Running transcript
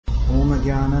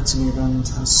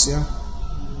Jnanatimirandhasya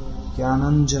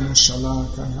Jnananjana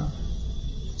Shalakaya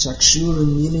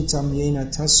Chakshurunmilitam Yena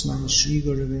Tasmai Shri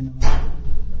Gurave Namaha.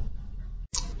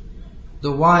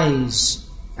 The wise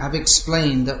have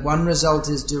explained that one result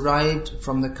is derived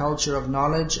from the culture of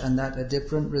knowledge and that a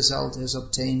different result is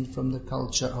obtained from the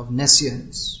culture of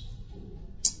nescience.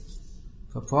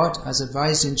 Purport: as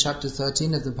advised in chapter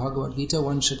 13 of the Bhagavad Gita,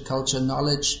 one should culture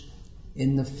knowledge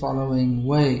in the following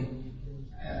way.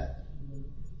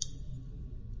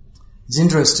 It's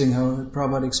interesting how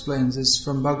Prabhupada explains this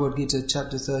from Bhagavad Gita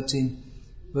chapter 13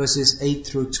 verses 8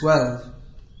 through 12,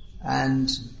 and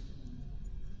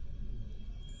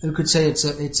you could say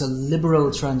it's a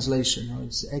liberal translation, or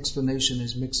its explanation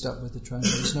is mixed up with the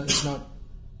translation. It's not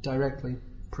directly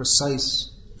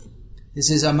precise.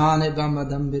 This is amanibam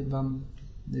adambidvam,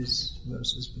 this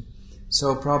verses.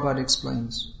 So Prabhupada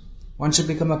explains, one should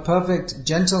become a perfect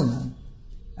gentleman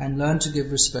and learn to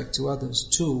give respect to others.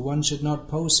 2. One should not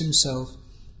pose himself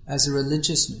as a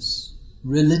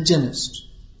religionist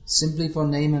simply for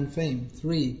name and fame.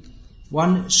 3.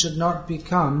 One should not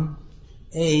become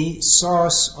a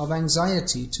source of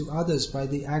anxiety to others by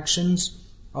the actions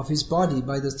of his body,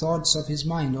 by the thoughts of his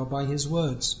mind, or by his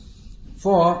words.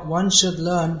 4. One should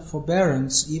learn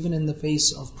forbearance even in the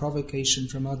face of provocation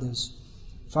from others.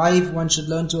 5. One should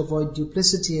learn to avoid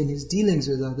duplicity in his dealings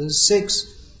with others.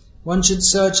 6. One should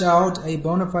search out a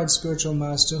bona fide spiritual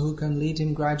master who can lead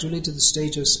him gradually to the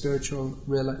stage of spiritual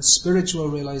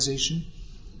realization,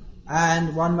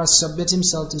 and one must submit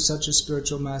himself to such a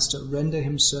spiritual master, render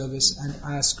him service, and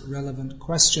ask relevant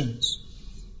questions.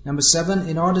 Number 7,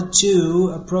 in order to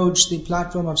approach the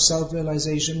platform of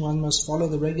self-realization, one must follow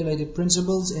the regulated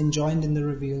principles enjoined in the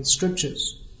revealed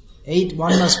scriptures. 8,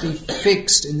 one must be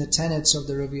fixed in the tenets of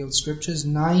the revealed scriptures.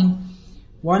 9,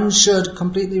 one should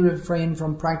completely refrain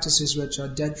from practices which are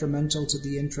detrimental to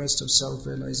the interest of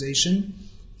self-realization.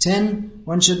 10,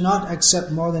 one should not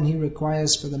accept more than he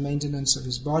requires for the maintenance of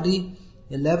his body.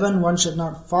 11, one should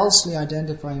not falsely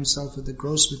identify himself with the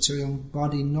gross material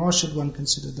body, nor should one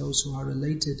consider those who are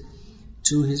related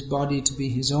to his body to be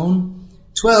his own.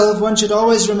 12, one should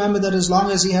always remember that as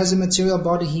long as he has a material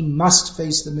body, he must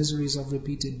face the miseries of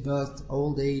repeated birth,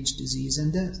 old age, disease,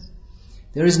 and death.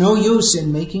 There is no use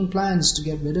in making plans to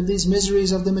get rid of these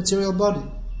miseries of the material body.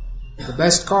 The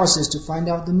best course is to find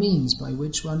out the means by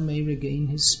which one may regain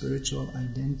his spiritual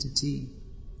identity.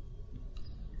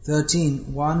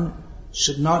 13, one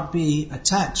should not be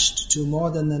attached to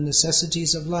more than the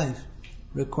necessities of life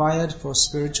required for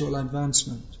spiritual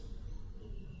advancement.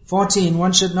 14,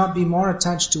 one should not be more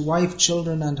attached to wife,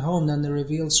 children, and home than the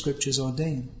revealed scriptures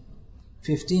ordain.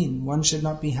 15, one should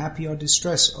not be happy or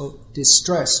distressed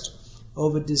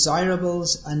over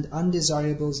desirables and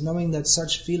undesirables, knowing that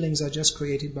such feelings are just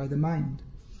created by the mind.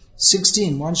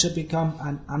 16, one should become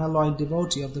an unalloyed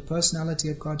devotee of the personality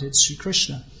of Godhead Sri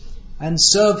Krishna and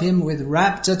serve him with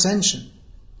rapt attention.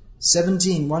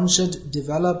 17, one should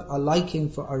develop a liking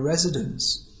for a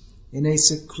residence in a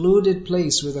secluded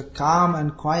place with a calm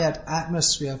and quiet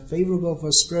atmosphere favorable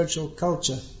for spiritual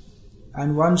culture,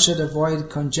 and one should avoid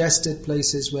congested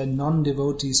places where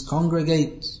non-devotees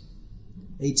congregate.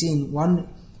 18, one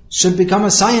should become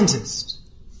a scientist.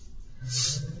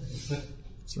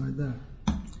 It's right there.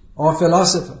 Or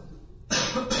philosopher.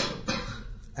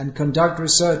 And conduct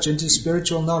research into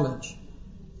spiritual knowledge,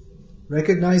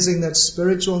 recognizing that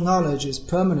spiritual knowledge is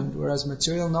permanent, whereas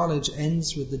material knowledge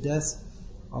ends with the death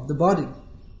of the body.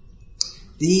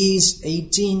 These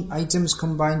 18 items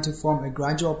combine to form a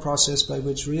gradual process by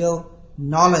which real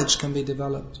knowledge can be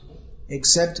developed.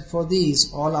 Except for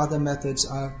these, all other methods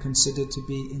are considered to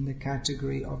be in the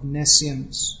category of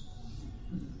nescience.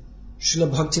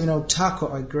 Srila Bhaktivinoda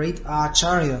Thakur, a great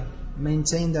Acharya,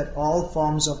 maintained that all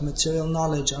forms of material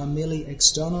knowledge are merely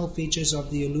external features of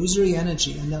the illusory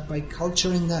energy, and that by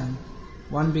culturing them,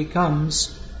 one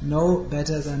becomes no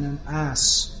better than an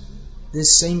ass.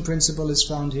 This same principle is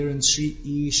found here in Sri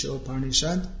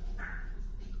Isopanisad.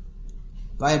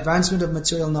 By advancement of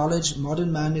material knowledge,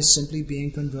 modern man is simply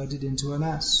being converted into an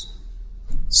ass.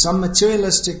 Some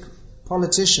materialistic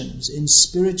politicians in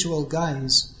spiritual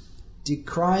guise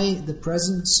decry the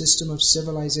present system of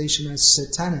civilization as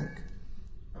satanic,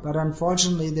 but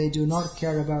unfortunately they do not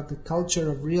care about the culture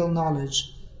of real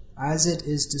knowledge as it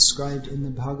is described in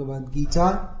the Bhagavad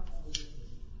Gita.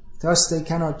 Thus they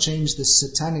cannot change the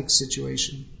satanic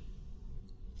situation.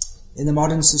 In the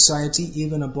modern society,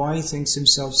 even a boy thinks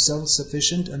himself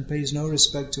self-sufficient and pays no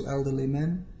respect to elderly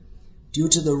men due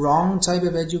to the wrong type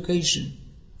of education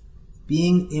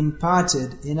being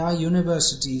imparted in our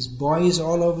universities. Boys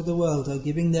all over the world are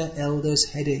giving their elders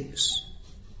headaches.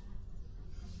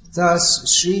 Thus,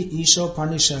 Sri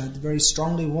Isopanisad very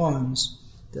strongly warns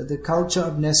that the culture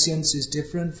of nescience is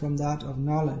different from that of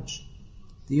knowledge.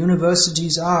 The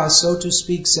universities are, so to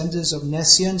speak, centers of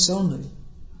nescience only.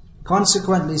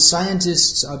 Consequently,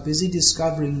 scientists are busy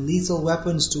discovering lethal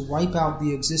weapons to wipe out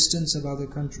the existence of other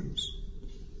countries.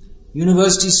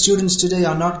 University students today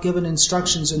are not given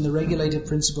instructions in the regulated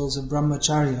principles of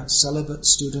brahmacharya, celibate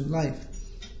student life,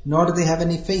 nor do they have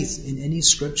any faith in any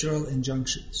scriptural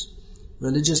injunctions.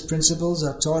 Religious principles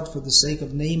are taught for the sake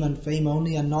of name and fame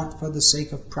only, and not for the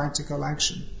sake of practical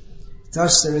action.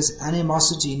 Thus there is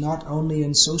animosity not only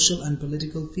in social and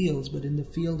political fields, but in the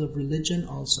field of religion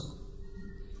also.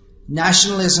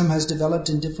 Nationalism has developed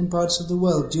in different parts of the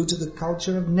world due to the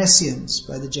culture of nescience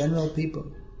by the general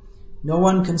people. No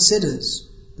one considers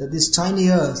that this tiny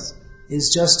earth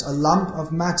is just a lump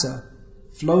of matter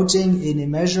floating in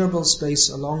immeasurable space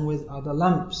along with other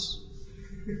lumps.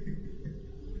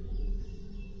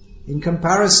 In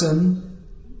comparison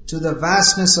to the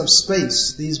vastness of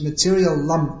space, these material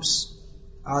lumps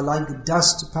are like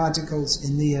dust particles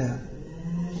in the air.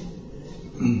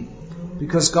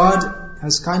 Because God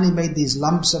has kindly made these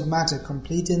lumps of matter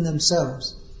complete in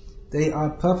themselves, they are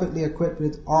perfectly equipped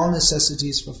with all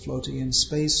necessities for floating in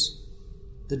space.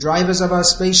 The drivers of our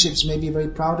spaceships may be very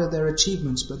proud of their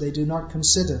achievements, but they do not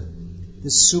consider the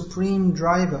supreme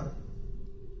driver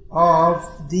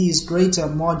of these greater,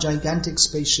 more gigantic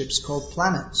spaceships called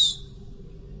planets.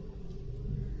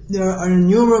 There are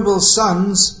innumerable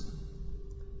suns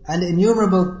and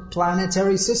innumerable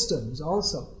planetary systems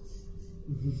also.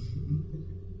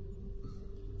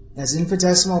 As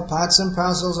infinitesimal parts and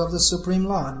parcels of the Supreme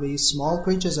Lord, we small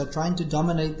creatures are trying to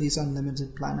dominate these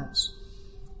unlimited planets.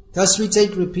 Thus we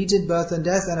take repeated birth and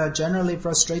death and are generally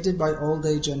frustrated by old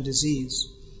age and disease.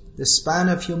 The span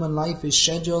of human life is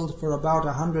scheduled for about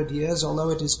 100 years, although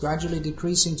it is gradually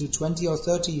decreasing to 20 or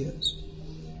 30 years.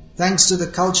 Thanks to the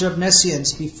culture of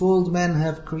nescience, befooled men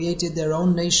have created their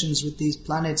own nations with these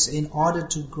planets in order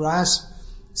to grasp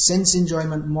sense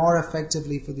enjoyment more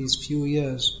effectively for these few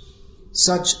years.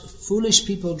 Such foolish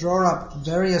people draw up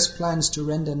various plans to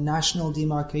render national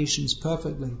demarcations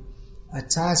perfectly, a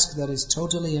task that is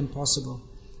totally impossible.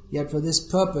 Yet for this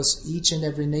purpose, each and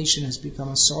every nation has become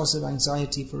a source of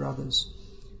anxiety for others.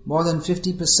 More than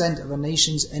 50% of a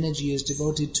nation's energy is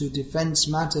devoted to defense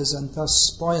matters and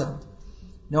thus spoiled.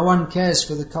 No one cares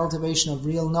for the cultivation of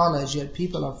real knowledge, yet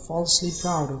people are falsely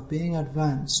proud of being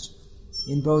advanced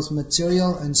in both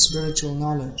material and spiritual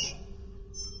knowledge.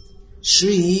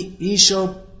 Sri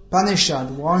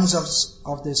Isopanisad warns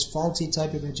of this faulty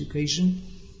type of education,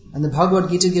 and the Bhagavad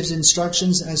Gita gives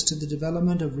instructions as to the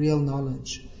development of real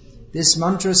knowledge. This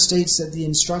mantra states that the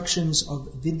instructions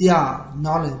of vidya,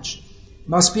 knowledge,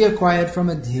 must be acquired from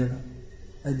a dhira.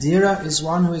 A dhira is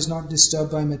one who is not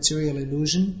disturbed by material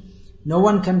illusion. No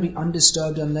one can be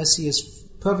undisturbed unless he is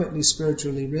perfectly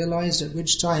spiritually realized, at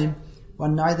which time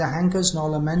one neither hankers nor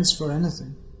laments for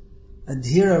anything. A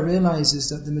dhira realizes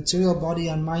that the material body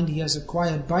and mind he has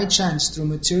acquired by chance through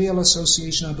material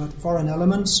association are but foreign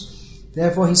elements,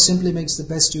 therefore he simply makes the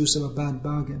best use of a bad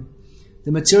bargain.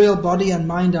 The material body and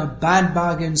mind are bad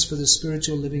bargains for the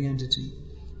spiritual living entity.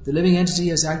 The living entity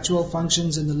has actual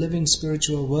functions in the living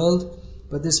spiritual world,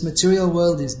 but this material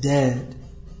world is dead.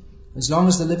 As long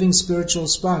as the living spiritual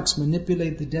sparks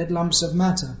manipulate the dead lumps of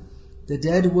matter, the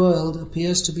dead world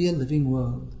appears to be a living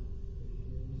world.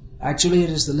 Actually, it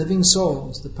is the living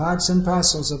souls, the parts and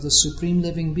parcels of the Supreme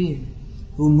Living Being,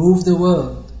 who move the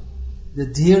world. The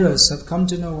dhiras have come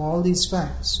to know all these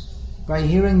facts by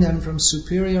hearing them from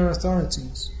superior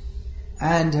authorities,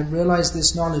 and have realized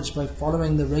this knowledge by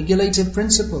following the regulative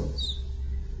principles.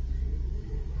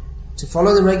 To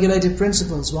follow the regulative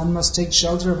principles, one must take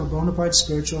shelter of a bona fide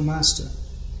spiritual master.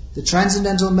 The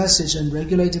transcendental message and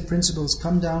regulative principles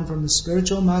come down from the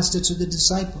spiritual master to the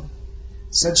disciple.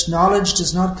 Such knowledge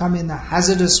does not come in the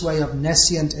hazardous way of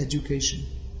nescient education.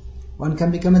 One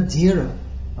can become a dhira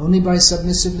only by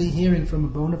submissively hearing from a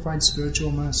bona fide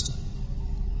spiritual master.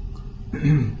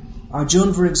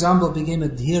 Arjuna, for example, became a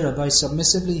dhira by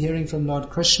submissively hearing from Lord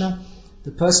Krishna,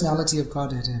 the personality of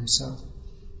Godhead himself.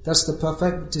 Thus the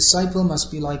perfect disciple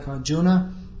must be like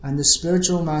Arjuna, and the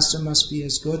spiritual master must be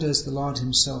as good as the Lord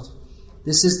himself.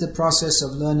 This is the process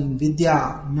of learning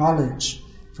vidya, knowledge,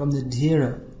 from the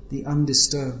dhira, the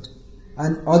undisturbed.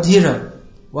 An adhira,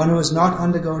 one who has not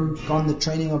undergone the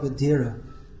training of a dhira,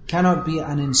 cannot be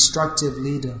an instructive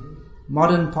leader.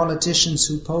 Modern politicians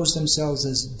who pose themselves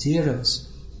as dhiras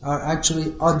are actually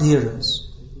adhiras,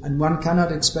 and one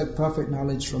cannot expect perfect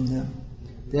knowledge from them.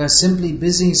 They are simply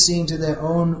busy seeing to their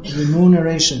own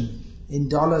remuneration in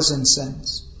dollars and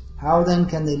cents. How then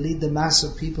can they lead the mass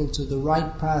of people to the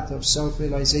right path of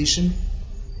self-realization?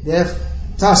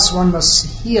 Thus one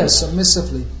must hear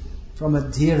submissively from a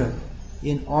dhira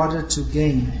in order to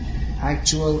gain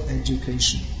actual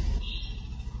education.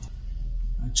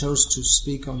 I chose to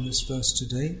speak on this verse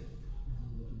today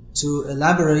to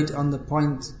elaborate on the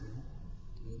point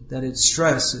that it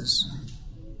stresses.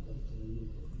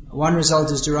 One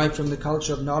result is derived from the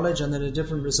culture of knowledge, and then a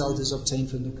different result is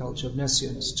obtained from the culture of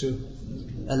nescience. To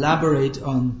elaborate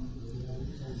on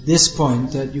this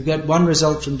point, that you get one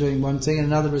result from doing one thing and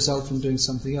another result from doing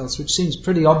something else, which seems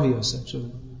pretty obvious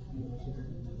actually.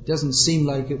 It doesn't seem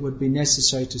like it would be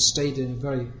necessary to state in a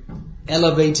very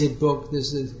elevated book,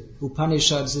 this is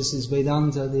Upanishads, this is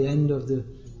Vedanta, the end of the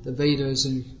Vedas,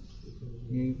 and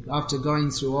after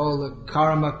going through all the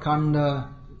karma kanda,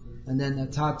 and then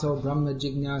atato brahma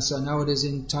jignasa, now it is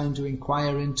in time to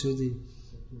inquire into the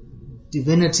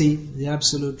divinity, the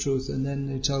absolute truth, and then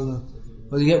they tell them,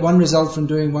 well, you get one result from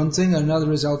doing one thing and another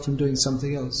result from doing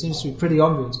something else. Seems to be pretty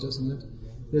obvious, doesn't it?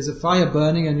 There's a fire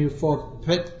burning and you pour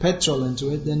petrol into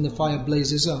it, then the fire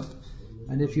blazes up.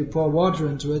 And if you pour water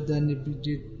into it, then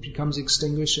it becomes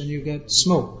extinguished and you get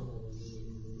smoke.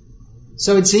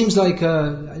 So it seems like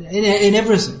in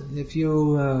everything, if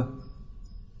you are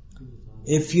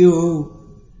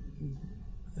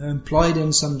employed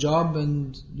in some job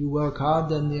and you work hard,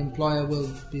 then the employer will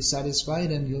be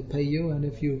satisfied and he'll pay you. And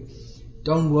if you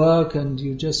don't work and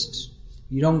you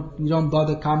don't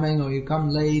bother coming, or you come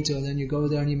late, or then you go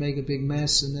there and you make a big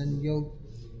mess, and then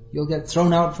you'll get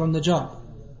thrown out from the job.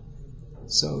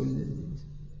 So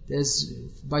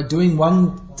by doing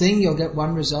one thing you'll get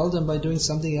one result, and by doing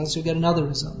something else you'll get another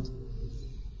result.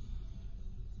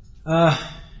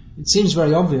 It seems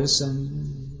very obvious,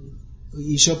 and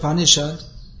Isopanisad,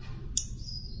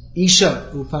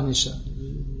 Isha Upanishad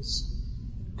is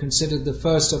considered the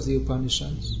first of the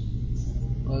Upanishads,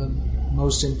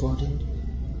 most important.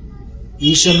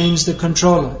 Isha means the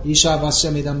controller. Isha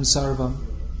vasyamidam sarvam.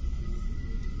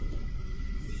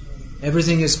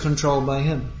 Everything is controlled by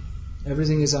him.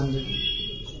 Everything is under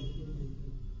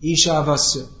Isha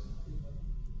vasya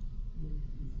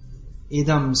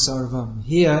idam sarvam.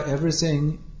 Here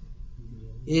everything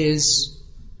is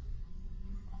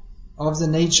of the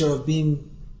nature of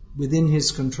being within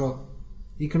his control.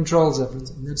 He controls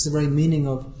everything. That's the very meaning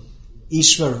of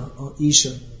Ishvara or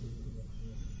Isha.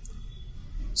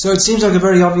 So it seems like a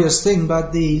very obvious thing,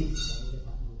 but the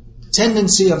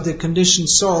tendency of the conditioned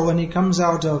soul when he comes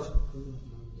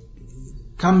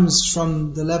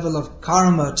from the level of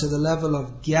karma to the level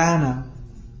of jnana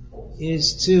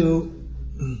is to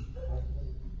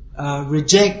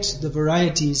reject the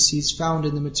varieties he's found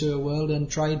in the material world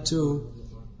and try to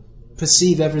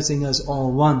perceive everything as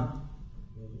all one.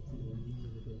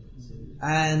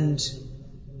 And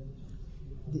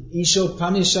the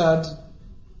Isopanisad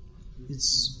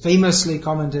is famously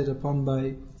commented upon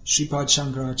by Sripad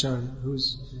Shankaracharya,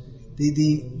 who's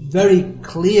the very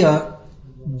clear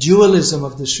dualism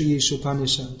of the Sri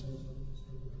Isopanisad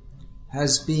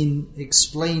has been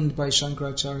explained by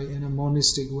Shankaracharya in a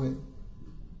monistic way.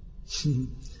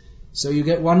 So you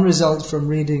get one result from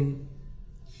reading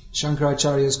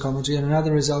Shankaracharya's commentary and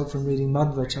another result from reading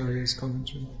Madhvacharya's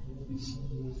commentary,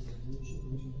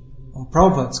 or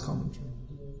Prabhupada's commentary,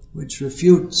 which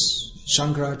refutes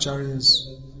Shankaracharya's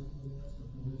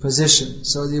position.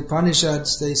 So the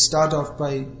Upanishads, they start off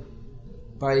by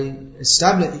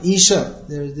establishing Isha,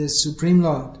 the Supreme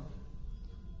Lord,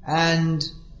 and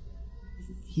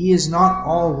He is not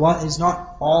all one. Is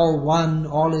not all one.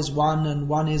 All is one, and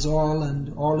one is all and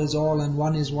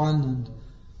one is one.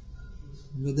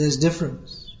 But there's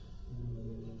difference.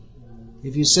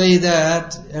 If you say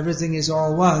that everything is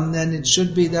all one, then it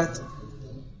should be that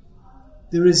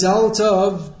the result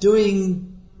of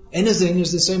doing anything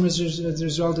is the same as the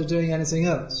result of doing anything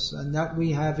else. And that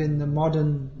we have in the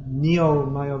modern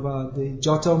Neo-Mayavad, the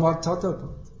Joto Mat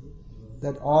Tatapat,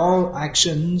 that all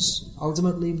actions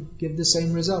ultimately give the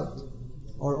same result.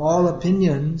 Or all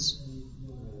opinions,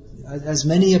 as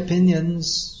many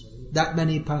opinions, that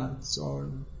many paths, or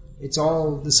it's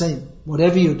all the same,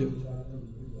 whatever you do.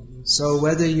 So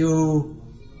whether you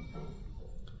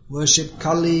worship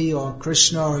Kali or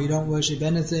Krishna, or you don't worship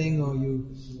anything, or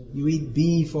you eat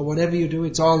beef, or whatever you do,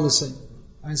 it's all the same.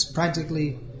 As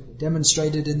practically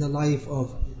demonstrated in the life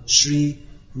of Sri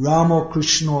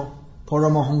Ramakrishna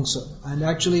Paramahamsa. And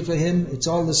actually for him, it's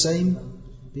all the same,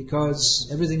 because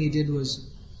everything he did was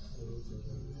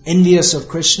envious of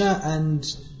Krishna, and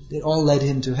it all led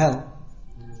him to hell.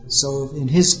 So in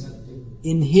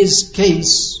his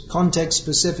case, context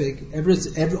specific,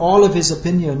 all of his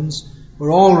opinions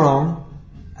were all wrong,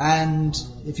 and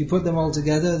if you put them all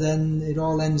together, then it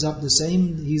all ends up the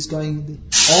same.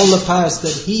 All the paths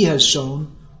that he has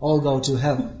shown all go to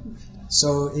hell.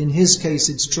 So in his case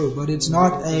it's true, but it's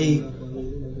not a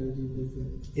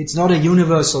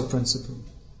universal principle.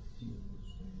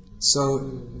 So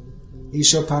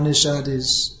Isopanisad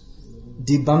is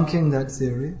debunking that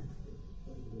theory,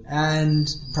 and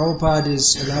Prabhupada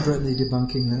is elaborately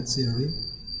debunking that theory.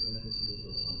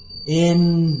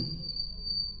 In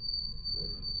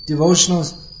devotional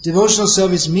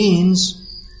service means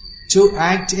to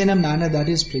act in a manner that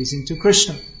is pleasing to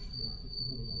Krishna.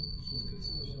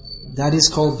 That is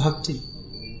called bhakti.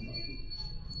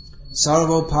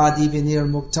 Sarvopadi vinir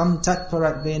muktam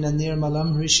tatparatvena nirmalam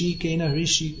hrishikena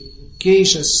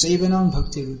hrishikesha sevanam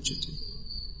bhakti ruchati.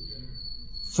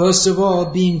 First of all,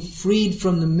 being freed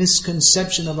from the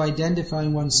misconception of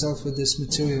identifying oneself with this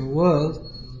material world,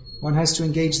 one has to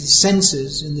engage the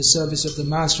senses in the service of the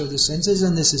master of the senses,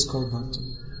 and this is called bhakti.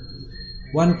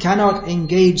 One cannot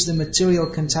engage the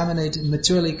materially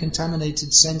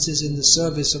contaminated senses in the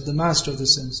service of the master of the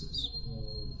senses.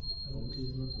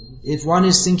 If one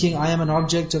is thinking, I am an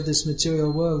object of this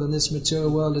material world, and this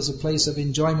material world is a place of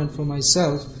enjoyment for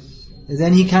myself,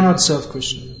 then he cannot serve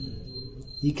Krishna.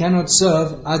 He cannot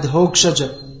serve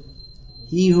adhokshaja,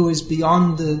 he who is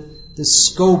beyond the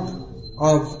scope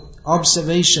of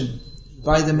observation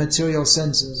by the material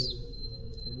senses.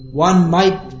 One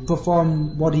might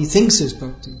perform what he thinks is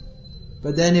bhakti,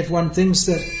 but then if one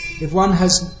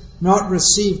has not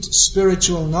received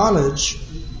spiritual knowledge,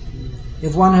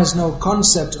 if one has no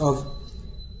concept of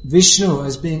Vishnu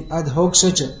as being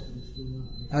adhokshaja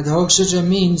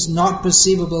means not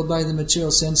perceivable by the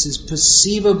material senses,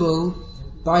 perceivable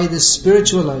by the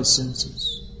spiritualized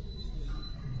senses.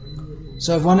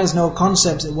 So if one has no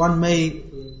concept, one may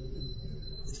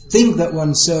think that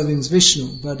one's serving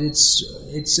Vishnu, but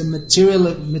it's a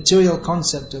material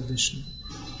concept of Vishnu,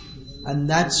 and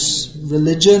that's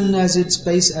religion as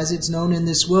it's known in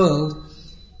this world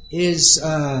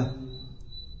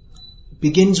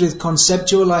begins with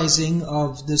conceptualizing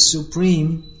of the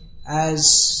Supreme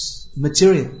as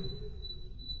material.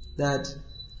 That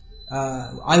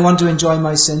I want to enjoy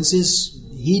my senses,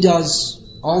 he does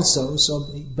also, so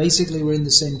basically we're in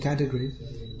the same category.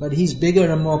 But he's bigger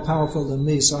and more powerful than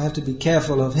me, so I have to be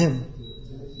careful of him.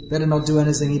 Better not do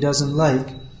anything he doesn't like.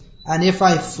 And if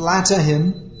I flatter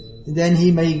him, then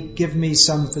he may give me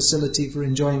some facility for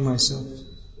enjoying myself.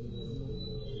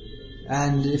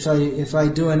 And if I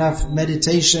do enough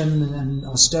meditation and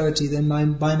austerity, then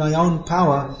by my own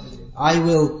power, I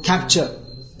will capture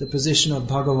the position of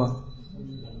Bhagavan.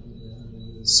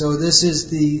 So this is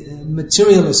the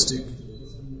materialistic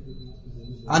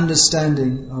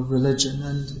understanding of religion,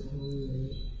 and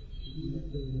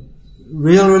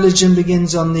real religion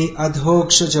begins on the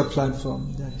adhokshaja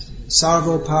platform, that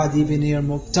sarvopadi vinir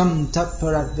muktam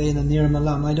tatparatvena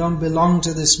nirmalam. I don't belong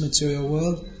to this material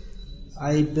world,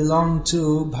 I belong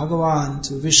to Bhagavan,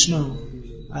 to Vishnu.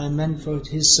 I am meant for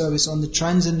his service on the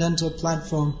transcendental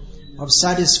platform of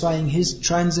satisfying his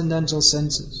transcendental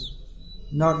senses.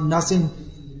 Nothing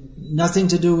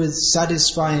to do with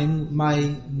satisfying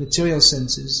my material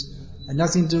senses, and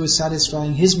nothing to do with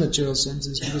satisfying his material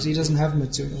senses, because he doesn't have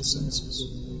material senses.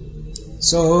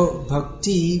 So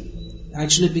bhakti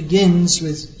actually begins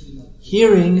with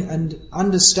hearing and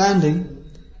understanding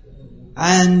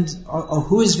and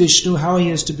who is Vishnu, how he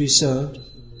is to be served.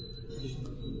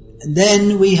 And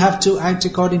then we have to act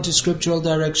according to scriptural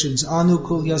directions.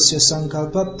 Anukulyasya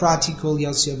sankalpa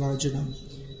pratikulyasya varjanam.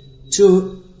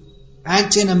 To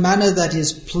act in a manner that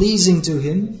is pleasing to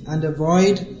him and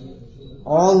avoid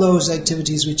all those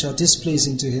activities which are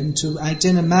displeasing to him. To act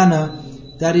in a manner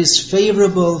that is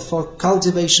favorable for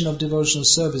cultivation of devotional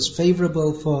service,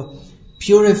 favorable for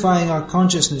purifying our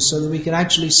consciousness so that we can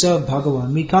actually serve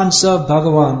Bhagavan. We can't serve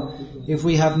Bhagavan if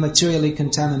we have materially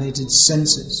contaminated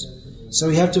senses. So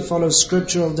we have to follow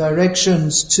scriptural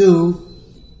directions to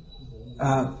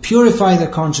purify the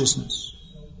consciousness.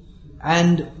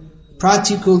 And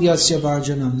pratikulyasya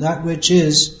varjanam, that which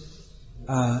is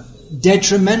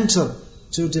detrimental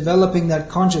to developing that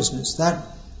consciousness, that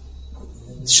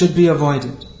should be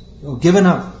avoided or given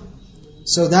up.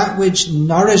 So that which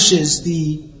nourishes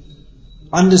the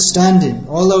understanding,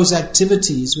 all those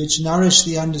activities which nourish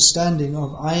the understanding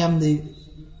of I am the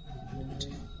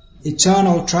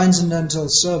eternal transcendental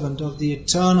servant of the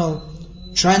eternal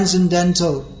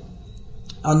transcendental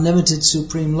unlimited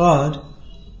Supreme Lord,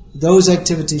 those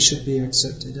activities should be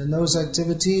accepted. And those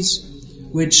activities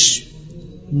which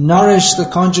nourish the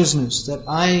consciousness that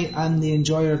I am the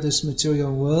enjoyer of this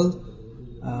material world,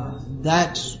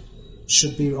 that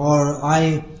should be, or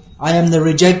I I am the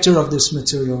rejecter of this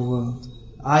material world.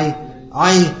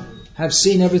 I have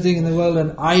seen everything in the world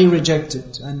and I reject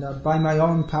it. And by my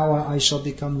own power I shall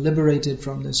become liberated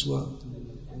from this world.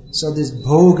 So this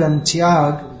bhog and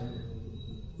tyag,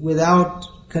 without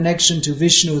connection to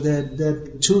Vishnu, they're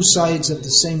two sides of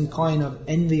the same coin of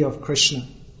envy of Krishna.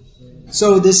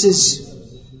 So this is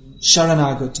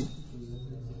Sharanagati.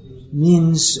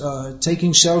 Means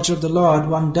taking shelter of the Lord.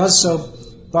 One does so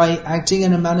by acting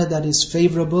in a manner that is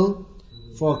favorable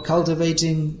for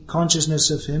cultivating consciousness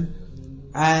of Him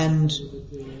and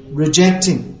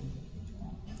rejecting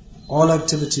all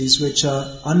activities which are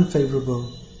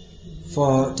unfavorable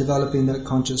for developing that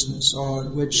consciousness or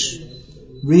which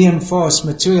reinforce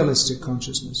materialistic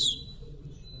consciousness.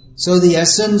 So the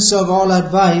essence of all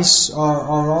advice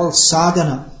or all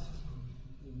sadhana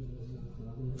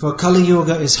for Kali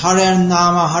Yuga is Hare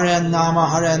Nama, Hare Nama,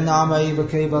 Hare Nama eva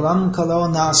kevalam kalo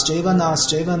nascheva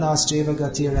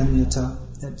gatir anyata.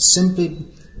 That simply,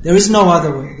 there is no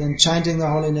other way than chanting the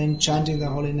holy name, chanting the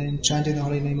holy name, chanting the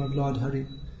holy name of Lord Hari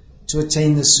to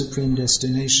attain the supreme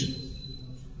destination.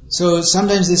 So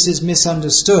sometimes this is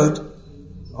misunderstood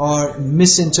or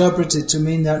misinterpreted to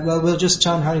mean that, well, we'll just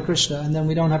chant Hare Krishna and then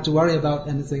we don't have to worry about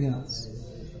anything else.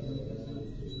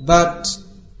 But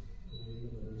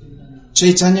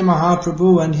Chaitanya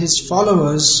Mahaprabhu and his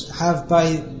followers have,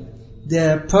 by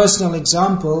their personal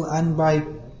example and by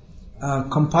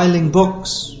compiling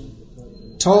books,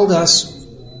 told us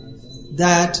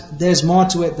that there's more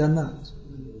to it than that.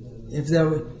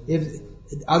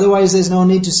 Otherwise there's no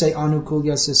need to say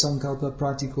Anukulyasya Sankalpa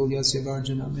Pratikulyasya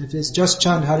Varjanam. If it's just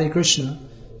chant Hare Krishna,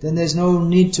 then there's no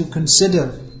need to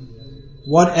consider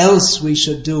what else we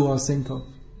should do or think of.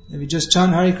 If you just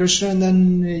chant Hare Krishna, and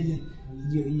then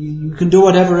you can do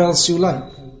whatever else you like.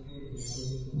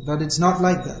 But it's not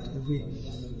like that.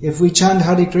 If we chant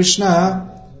Hare Krishna,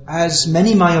 as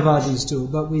many Mayavadis do,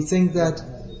 but we think that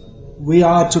we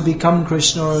are to become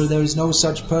Krishna, or there is no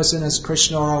such person as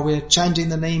Krishna, or we're chanting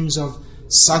the names of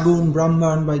Sagun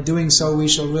Brahma, and by doing so we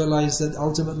shall realize that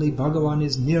ultimately Bhagavan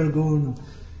is Nirgun,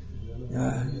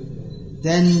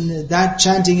 then that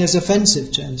chanting is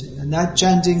offensive chanting, and that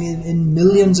chanting in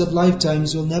millions of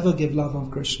lifetimes will never give love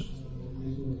of Krishna.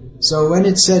 So when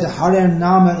it said Hare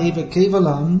Nama Eva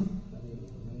Kevalam,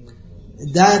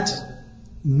 that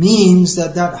means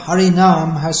that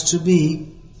Harinam has to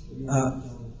be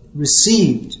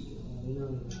received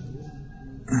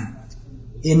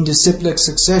in disciplic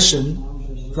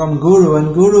succession from Guru.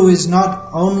 And Guru is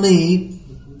not only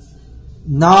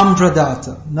Nam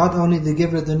Pradata, not only the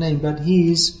giver of the name, but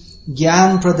he is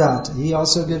Gyan Pradata. He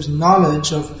also gives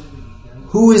knowledge of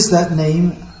who is that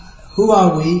name, who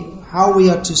are we, how we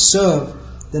are to serve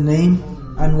the name,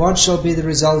 and what shall be the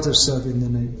result of serving the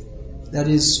name. That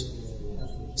is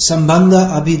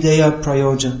Sambandha Abhideya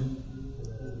Prayojan.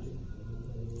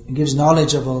 It gives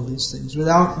knowledge of all these things.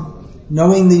 Without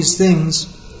knowing these things,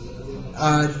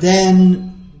 then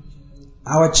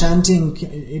our chanting,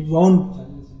 it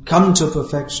won't come to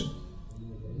perfection,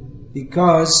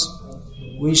 because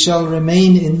we shall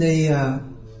remain in the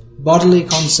bodily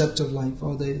concept of life,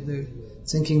 or the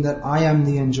thinking that I am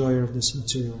the enjoyer of this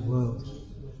material world.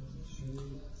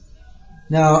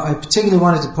 Now, I particularly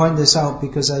wanted to point this out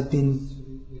because I've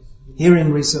been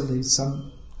hearing recently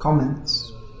some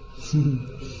comments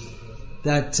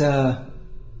that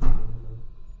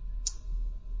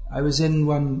I was in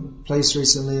one place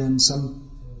recently and some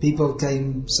people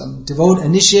came, some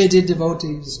initiated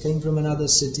devotees came from another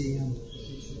city, and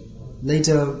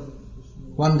later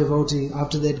one devotee,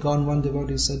 after they'd gone, one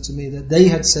devotee said to me that they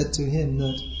had said to him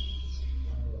that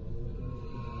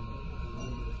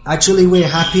actually we're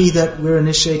happy that we're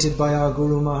initiated by our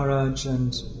Guru Maharaj,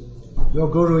 and your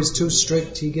Guru is too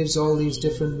strict, he gives all these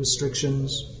different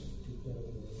restrictions.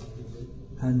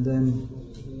 And then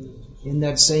in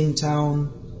that same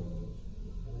town,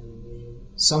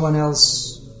 someone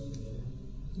else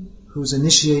who's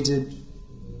initiated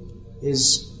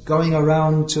is going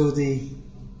around to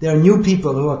there are new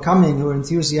people who are coming, who are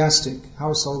enthusiastic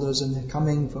householders, and they're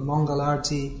coming for Mangal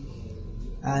Arati,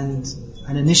 and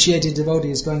an initiated devotee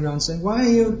is going around saying, why are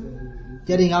you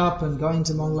getting up and going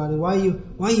to Mangal Arati?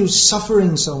 Why are you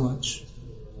suffering so much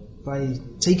by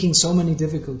taking so many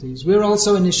difficulties? We're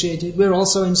also initiated, we're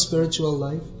also in spiritual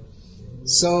life,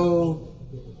 so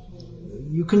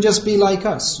you can just be like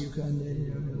us. You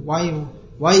can.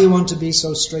 Why you want to be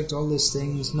so strict? All these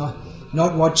things, not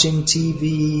watching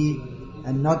TV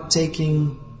and not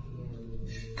taking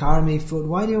karmi food.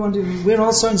 Why do you want to? We're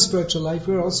also in spiritual life.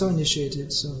 We're also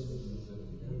initiated. So,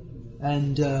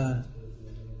 and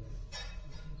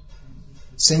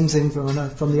same thing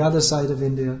from the other side of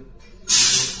India.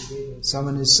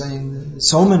 Someone is saying,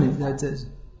 so many, that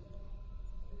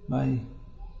my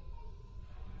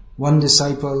one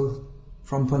disciple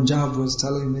from Punjab was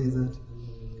telling me that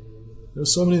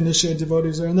there's so many initiated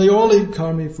devotees there, and they all eat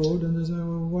karmi food, and they say,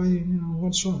 well, why,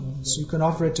 what's wrong? So you can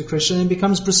offer it to Krishna, and it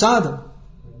becomes prasadam.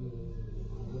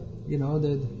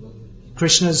 The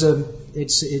Krishna's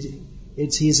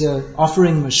he's a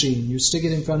offering machine. You stick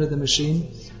it in front of the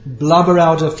machine, blubber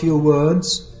out a few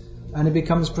words, and it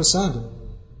becomes prasadam.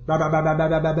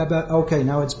 Okay,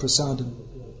 now it's prasadam.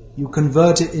 You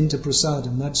convert it into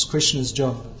prasadam. That's Krishna's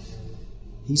job.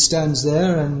 He stands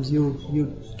there, and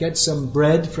you get some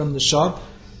bread from the shop,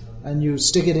 and you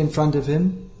stick it in front of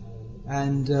him,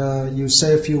 and you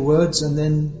say a few words, and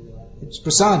then it's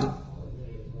prasadam.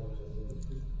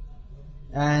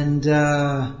 And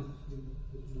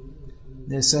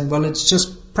they're saying, well, it's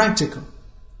just practical.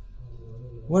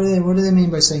 What do they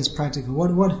mean by saying it's practical? What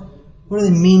do they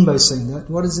mean by saying that?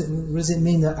 What does it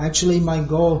mean that actually my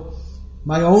goal,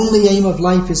 my only aim of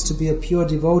life is to be a pure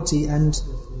devotee, and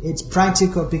it's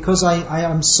practical because I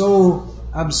am so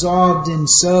absorbed in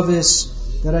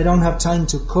service that I don't have time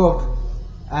to cook,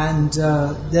 and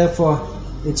therefore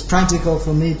it's practical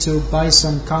for me to buy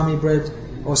some kami bread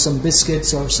or some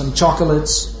biscuits or some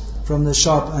chocolates from the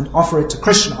shop and offer it to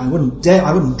Krishna. I wouldn't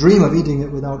dream of eating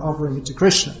it without offering it to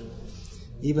Krishna,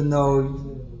 even though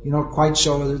you're not quite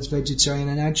sure whether it's vegetarian.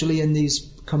 And actually in these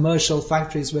commercial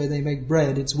factories where they make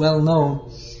bread, it's well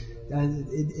known,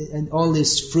 and all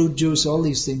this fruit juice, all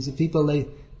these things, the people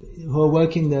who are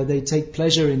working there, they take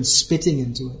pleasure in spitting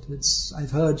into it. I've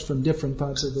heard from different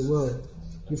parts of the world.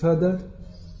 You've heard that?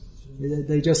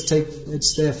 They just take,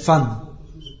 it's their fun.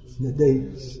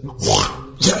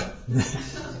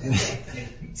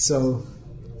 So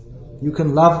you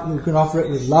can offer it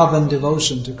with love and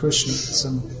devotion to Krishna.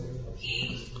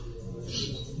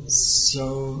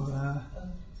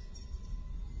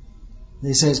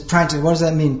 They say it's practical. What does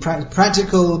that mean?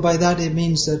 Practical, by that it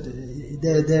means that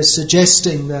they're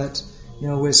suggesting that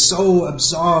we're so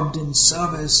absorbed in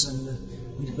service,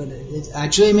 but it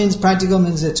actually means practical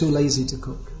means they're too lazy to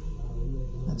cook.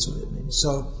 That's what it means.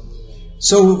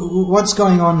 So what's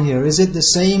going on here? Is it the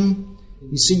same?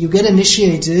 You see, you get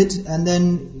initiated, and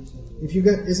then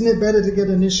isn't it better to get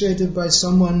initiated by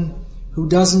someone who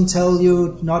doesn't tell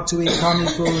you not to eat kami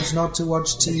foods, not to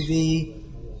watch TV,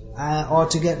 or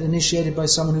to get initiated by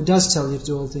someone who does tell you to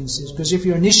do all things? Because if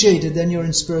you're initiated, then you're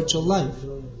in spiritual life.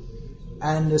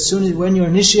 And as soon as when you're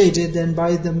initiated, then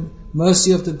by the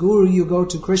mercy of the Guru, you go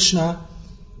to Krishna,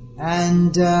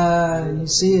 and you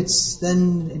see, it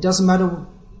doesn't matter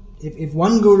if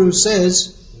one Guru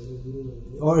says,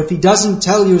 or if he doesn't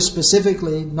tell you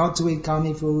specifically not to eat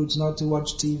kami foods, not to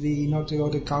watch TV, not to go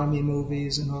to kami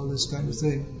movies and all this kind of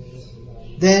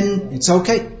thing, then it's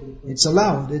okay. It's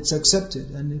allowed, it's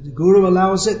accepted. And if the Guru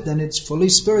allows it, then it's fully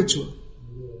spiritual.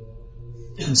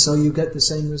 And so you get the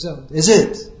same result. Is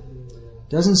it?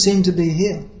 Doesn't seem to be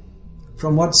here.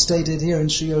 From what's stated here in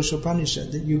Sri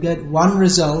Isopanisad, that you get one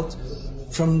result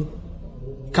from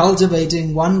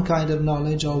cultivating one kind of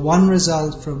knowledge, or one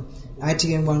result from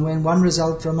acting in one way, and one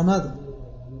result from another.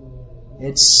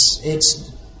 It's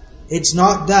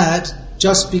not that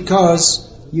just because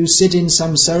you sit in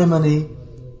some ceremony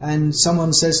and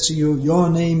someone says to you, your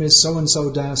name is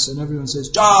so-and-so Das, and everyone says,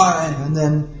 Jai! And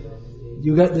then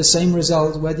you get the same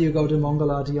result whether you go to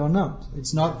Mangalati or not.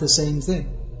 It's not the same thing.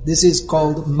 This is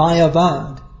called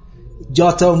Mayavad,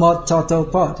 Jato Mat Tato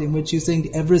Pat, in which you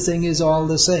think everything is all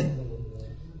the same.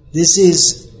 This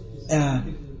is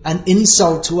an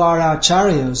insult to our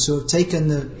acharyas who have taken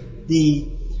the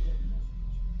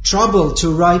trouble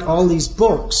to write all these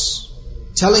books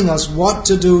telling us what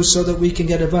to do so that we can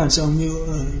get advanced.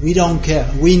 And we don't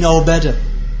care. We know better.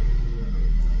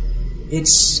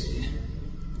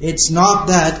 It's not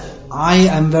that I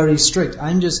am very strict.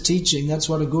 I'm just teaching. That's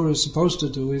what a guru is supposed to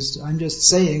do. I'm just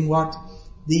saying what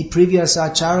the previous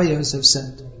acharyas have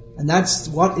said. And that's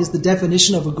what is the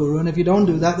definition of a guru. And if you don't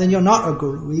do that, then you're not a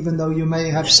guru, even though you may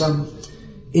have some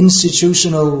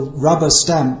institutional rubber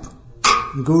stamp,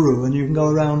 guru, and you can go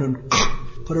around and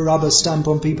put a rubber stamp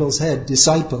on people's head,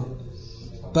 disciple.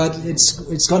 But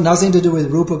it's got nothing to do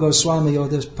with Rupa Goswami or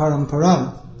the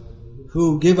parampara,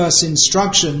 who give us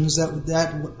instructions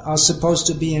that are supposed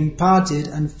to be imparted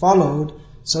and followed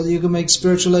so that you can make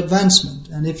spiritual advancement.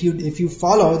 And if you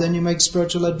follow, then you make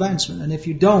spiritual advancement. And if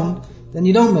you don't, then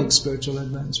you don't make spiritual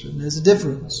advancement. There's a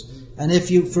difference. And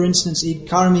if you, for instance, eat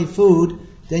karmi food,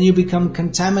 then you become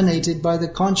contaminated by the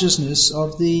consciousness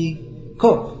of the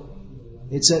cook.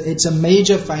 It's a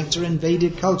major factor in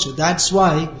Vedic culture. That's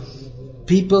why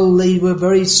people, they were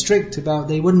very strict about,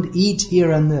 they wouldn't eat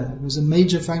here and there. It was a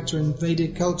major factor in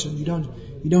Vedic culture. You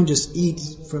don't just eat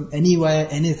from anywhere,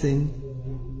 anything.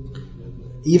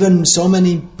 Even so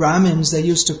many Brahmins, they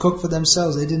used to cook for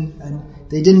themselves. They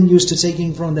didn't used to take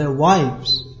in from their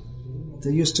wives.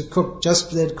 They used to cook,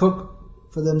 they'd cook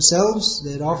for themselves,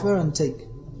 they'd offer and take.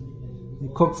 They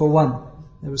cook for one.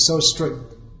 They were so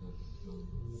strict.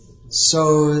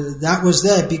 So that was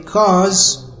there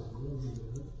because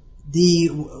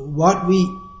what we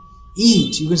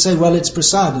eat, you can say, well, it's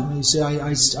prasadam. You say,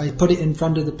 I put it in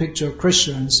front of the picture of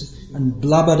Krishna and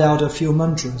blubbered out a few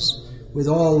mantras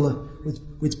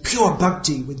with pure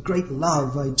bhakti, with great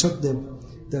love. I took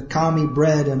the kami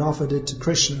bread and offered it to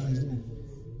Krishna.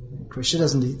 Krishna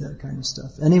doesn't eat that kind of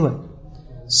stuff. Anyway,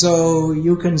 so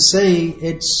you can say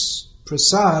it's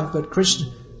prasad, but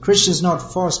Krishna's not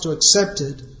forced to accept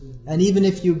it. And even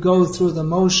if you go through the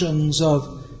motions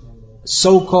of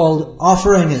so-called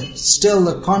offering it, still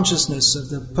the consciousness of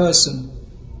the person,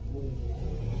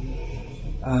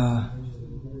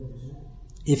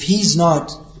 if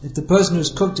the person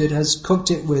who's cooked it has cooked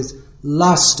it with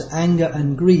lust, anger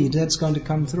and greed, that's going to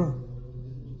come through.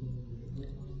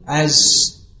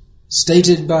 As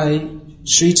stated by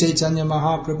Sri Chaitanya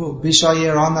Mahaprabhu,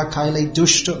 Vishaye Rana Kaile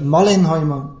Dushta Malin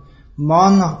Hoiman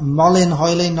Malin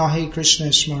Hoile Nahe Krishna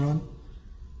Shmaran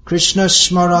Krishna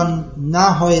Shmaran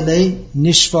Na Hoile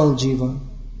Nishval Jivan.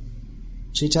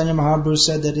 Chaitanya Mahaprabhu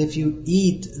said that if you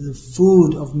eat the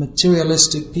food of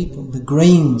materialistic people, the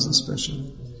grains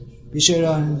especially,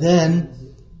 then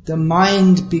the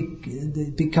mind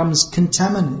becomes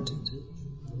contaminated.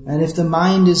 And if the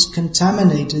mind is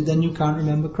contaminated, then you can't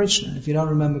remember Krishna. If you don't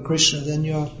remember Krishna, then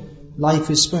your life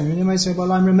is spent. You might say,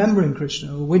 well, I'm remembering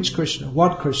Krishna. Or which Krishna?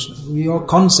 What Krishna? Your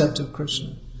concept of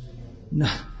Krishna. No.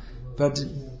 But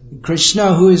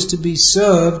Krishna, who is to be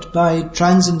served by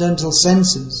transcendental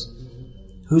senses,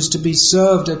 who's to be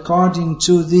served according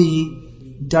to the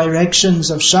directions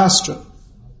of Shastra,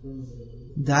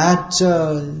 that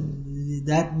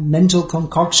mental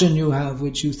concoction you have,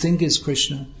 which you think is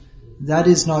Krishna, that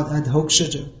is not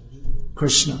adhokshaja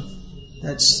Krishna.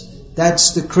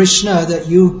 That's the Krishna that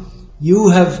you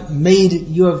have made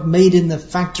in the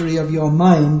factory of your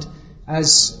mind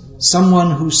as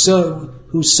someone who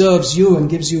serves you and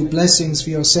gives you blessings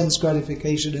for your sense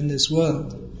gratification in this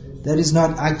world. That is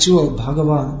not actual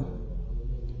Bhagavan.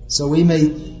 So we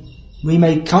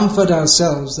may comfort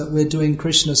ourselves that we're doing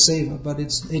Krishna Seva, but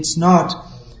it's not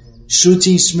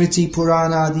Shruti Smriti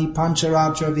Purana Adi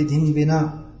Pancharatra Vidhi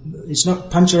Vina. It's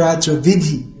not Pancharatra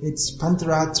Vidhi, it's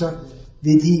Pancharatra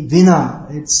Vidhi Vina.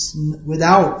 It's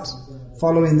without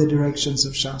following the directions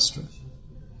of Shastra.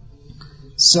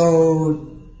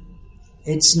 So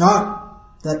it's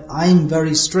not that I'm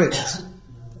very strict.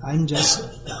 I'm just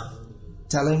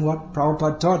telling what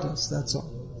Prabhupada taught us, that's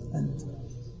all.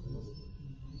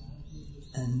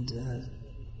 And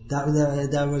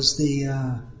that was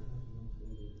the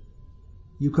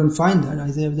you can find that. I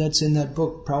think that's in that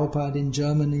book, Prabhupada in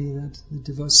Germany, that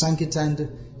the Sankirtan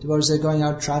devotees are going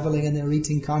out traveling and they're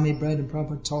eating kami bread, and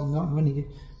Prabhupada told them,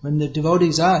 when the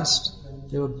devotees asked,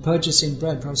 they were purchasing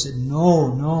bread, Prabhupada said,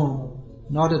 no,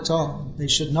 not at all. They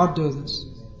should not do this.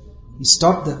 He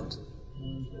stopped that.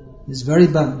 It's very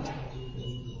bad.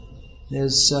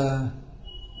 There's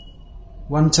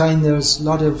one time there was a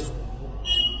lot of,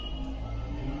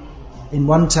 in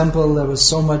one temple there was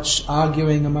so much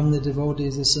arguing among the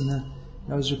devotees, this and that.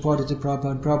 I was reported to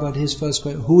Prabhupada, his first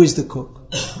question, who is the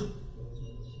cook?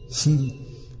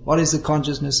 What is the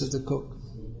consciousness of the cook?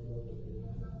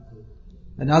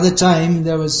 Another time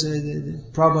there was,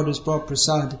 Prabhupada was brought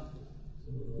prasad,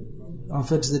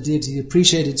 offered to the deity, he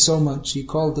appreciated so much, he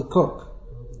called the cook,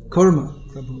 Kurma,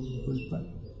 Prabhu.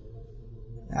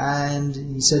 And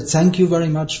he said, thank you very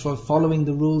much for following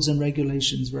the rules and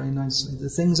regulations very nicely. The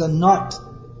things are not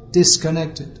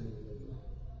disconnected.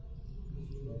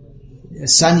 A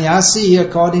sannyasi,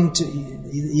 according to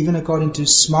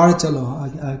Smarta law,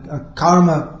 a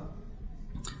karma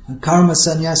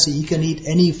sannyasi, he can eat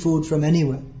any food from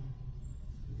anywhere.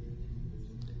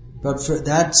 But for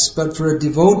a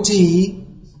devotee,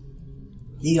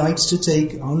 he likes to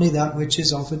take only that which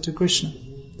is offered to Krishna.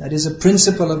 That is a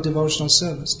principle of devotional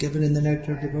service, given in the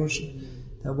Nectar of Devotion,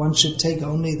 that one should take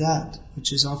only that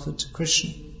which is offered to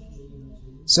Krishna.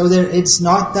 So it's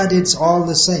not that it's all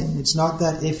the same. It's not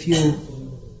that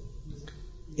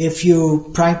if you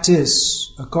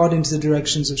practice according to the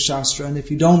directions of Shastra, and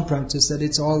if you don't practice, that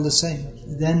it's all the same.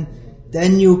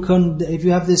 Then you can, if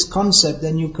you have this concept,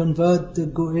 then you convert the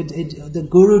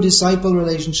guru-disciple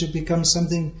relationship becomes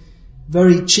something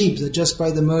very cheap, that just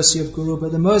by the mercy of Guru.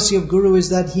 But the mercy of Guru is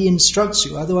that he instructs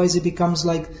you. Otherwise it becomes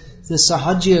like the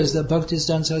Sahajias that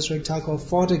Bhaktisiddhanta Saraswati Thakur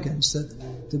fought against,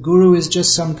 that the Guru is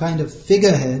just some kind of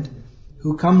figurehead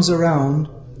who comes around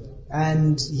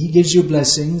and he gives you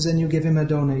blessings and you give him a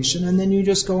donation and then you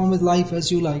just go on with life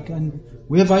as you like. And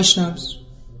we're Vaishnavas.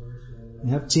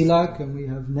 We have tilak and we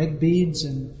have neck beads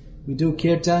and we do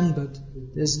kirtan, but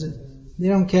they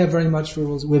don't care very much for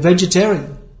rules. We're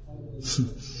vegetarian.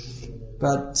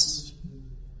 But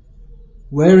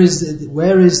where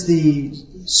is the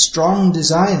strong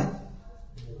desire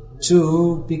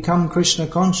to become Krishna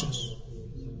conscious?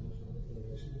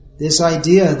 This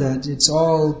idea that it's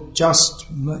all just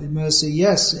mercy,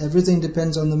 yes, everything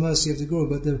depends on the mercy of the Guru,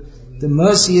 but the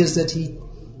mercy is that he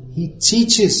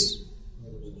teaches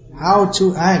how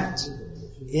to act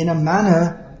in a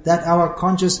manner that our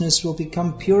consciousness will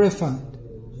become purified,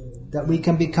 that we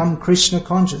can become Krishna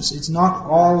conscious. It's not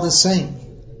all the same.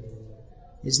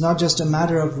 It's not just a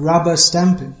matter of rubber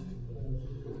stamping.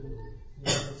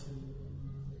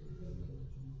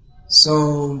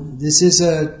 So this is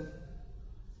a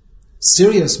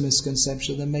serious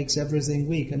misconception that makes everything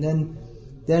weak. And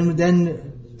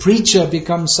then preacher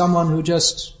becomes someone who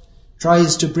just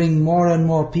tries to bring more and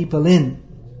more people in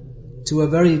to a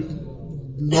very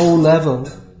low level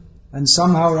and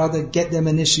somehow or other get them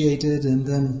initiated,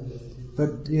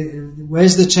 but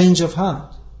where's the change of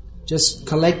heart? Just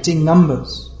collecting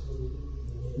numbers.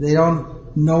 They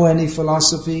don't know any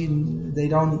philosophy, they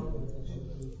don't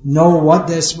know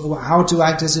how to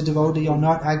act as a devotee or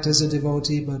not act as a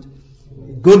devotee. But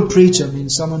good preacher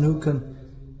means someone who can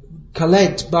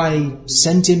collect by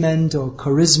sentiment or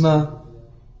charisma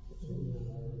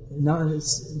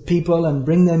people and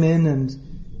bring them in,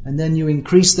 and then you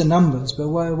increase the numbers. But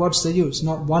what's the use?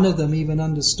 Not one of them even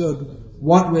understood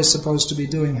what we're supposed to be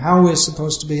doing, how we're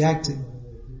supposed to be acting.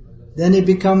 Then it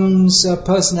becomes a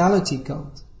personality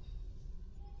cult.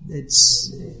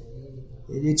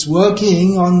 It's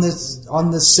working on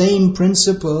the same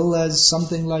principle as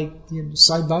something like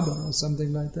Sai Baba or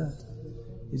something like that.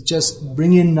 It's just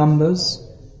bring in numbers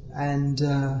and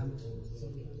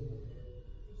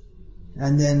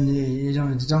then you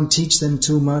don't teach them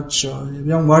too much, or you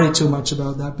don't worry too much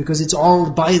about that, because it's all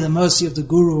by the mercy of the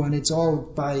Guru and it's all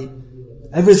by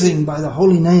everything by the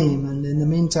holy name. And in the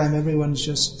meantime everyone's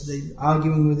just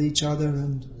arguing with each other,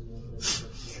 and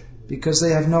because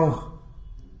they have no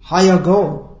higher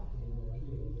goal.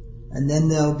 And then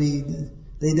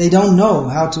they don't know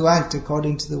how to act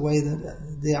according to the way that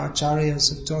the acharyas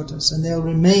have taught us, and they'll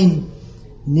remain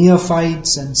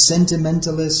neophytes and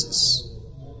sentimentalists.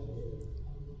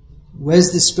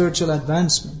 Where's the spiritual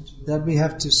advancement that we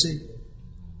have to see?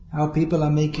 How people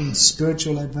are making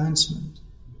spiritual advancement.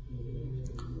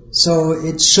 So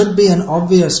it should be an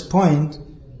obvious point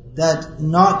that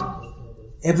not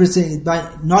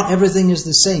everything is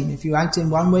the same. If you act in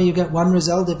one way, you get one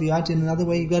result. If you act in another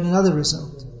way, you get another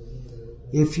result.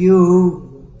 If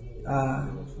you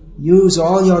use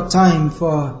all your time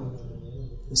for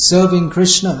serving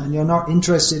Krishna and you're not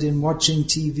interested in watching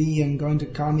TV and going to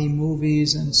Kami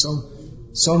movies and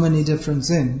so many different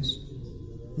things,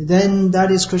 then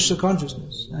that is Krishna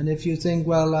consciousness. And if you think,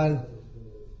 well,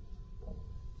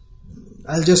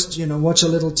 I'll just watch a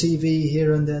little TV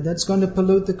here and there, that's going to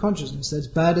pollute the consciousness. That's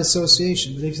bad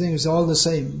association. But if you think it's all the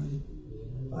same,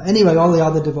 anyway, all the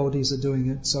other devotees are doing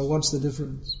it, so what's the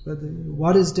difference? But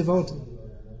what is devotee?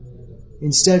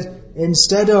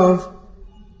 Instead of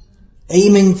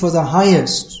aiming for the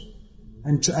highest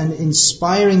and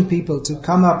inspiring people to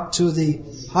come up to the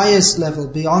highest level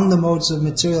beyond the modes of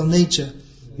material nature,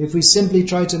 if we simply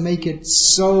try to make it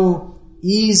so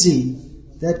easy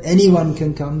that anyone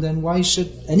can come, then why should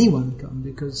anyone come?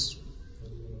 Because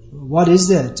what is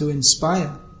there to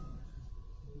inspire?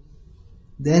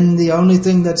 Then the only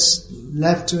thing that's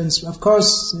left to inspire, of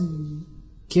course,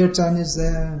 kirtan is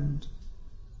there,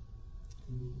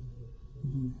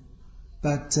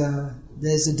 but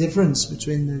there's a difference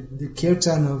between the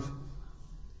kirtan of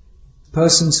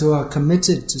persons who are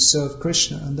committed to serve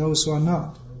Krishna and those who are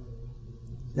not.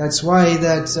 That's why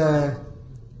that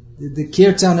the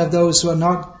kirtan of those who are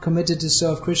not committed to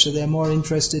serve Krishna, they're more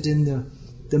interested in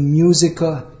the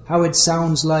musical, how it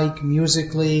sounds like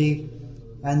musically,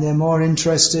 and they're more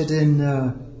interested in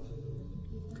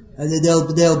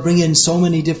they'll bring in so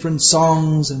many different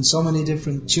songs and so many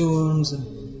different tunes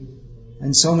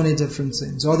and so many different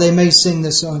things. Or they may sing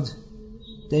the songs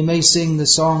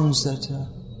that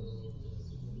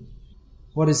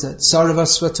what is that?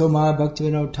 Sarvasvatoma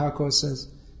Bhaktivinoda Thakur says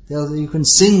you can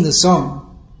sing the song,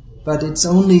 but it's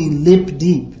only lip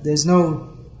deep. There's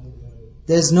no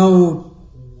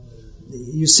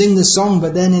you sing the song,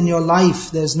 but then in your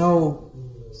life there's no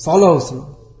follow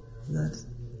through.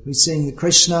 We sing,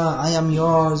 Krishna, I am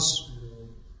yours.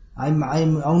 I'm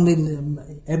only,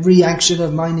 every action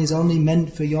of mine is only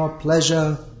meant for your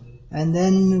pleasure. And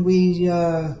then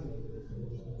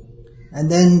and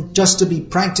then just to be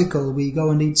practical, we go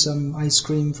and eat some ice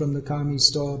cream from the Kami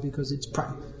store because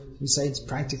we say it's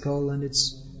practical and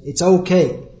it's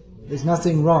okay. There's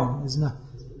nothing wrong.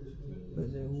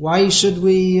 Why should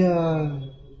we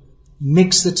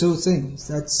mix the two things?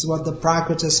 That's what the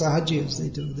Prakrita Sahajiyas, they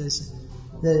do. They say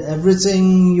that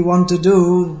everything you want to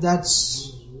do,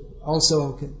 that's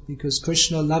also okay, because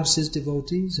Krishna loves his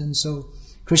devotees, and so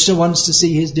Krishna wants to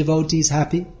see his devotees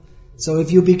happy. So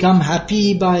if you become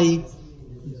happy by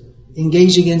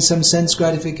engaging in some sense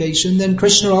gratification, then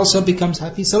Krishna also becomes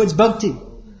happy. So it's bhakti.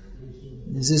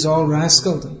 This is all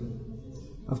rascaldom.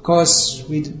 Of course,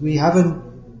 we haven't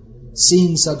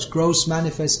seen such gross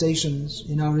manifestations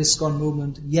in our ISKCON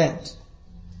movement yet.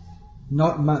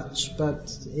 Not much,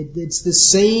 but it's the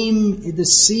same, the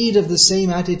seed of the same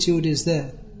attitude is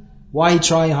there. Why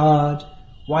try hard?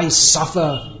 Why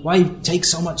suffer? Why take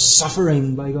so much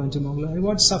suffering by going to Mongla?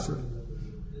 What suffering?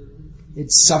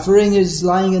 It's suffering is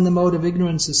lying in the mode of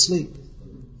ignorance asleep.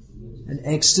 And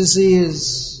ecstasy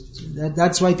is,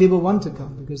 that's why people want to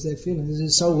come, because they're feeling, this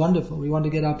is so wonderful. We want to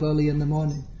get up early in the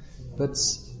morning. But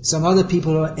some other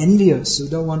people are envious, who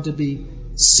don't want to be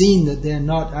seen that they're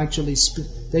not actually,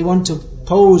 they want to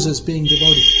pose as being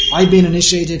devoted. I've been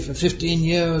initiated for 15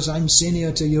 years, I'm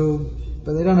senior to you.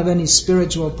 But they don't have any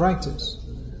spiritual practice.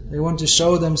 They want to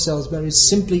show themselves, but it's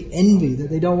simply envy,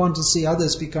 that they don't want to see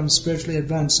others become spiritually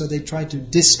advanced, so they try to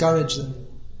discourage them.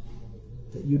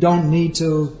 That you don't need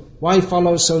to, why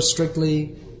follow so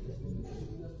strictly?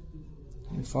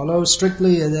 You follow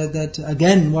strictly, that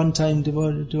again, one time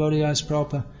devotee asked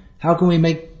Prabhupada, how can we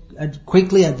make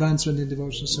quickly advancement in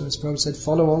devotional service? Prabhupada said,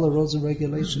 follow all the rules and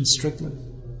regulations strictly.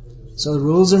 So the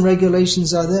rules and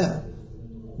regulations are there.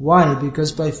 Why?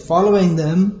 Because by following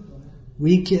them,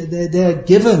 they're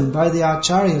given by the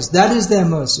acharyas. That is their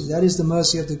mercy. That is the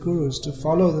mercy of the gurus, to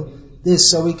follow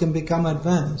this so we can become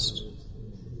advanced.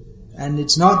 And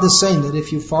it's not the same that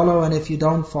if you follow and if you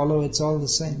don't follow, it's all the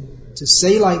same. To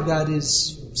say like that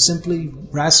is simply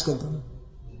rascaldom.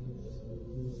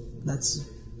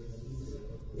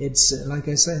 It's like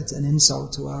I said, it's an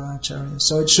insult to our acharyas.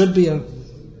 So it should be a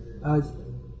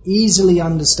easily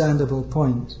understandable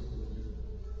point.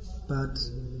 But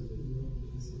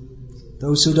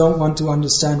those who don't want to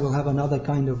understand will have another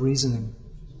kind of reasoning.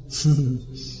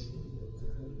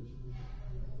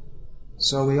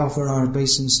 So we offer our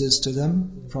obeisances to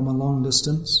them from a long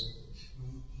distance,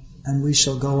 and we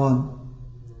shall go on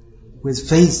with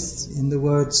faith in the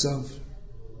words of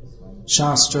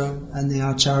Shastra and the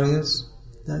Acharyas,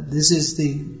 that this is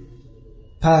the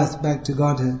path back to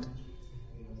Godhead.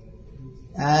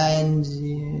 And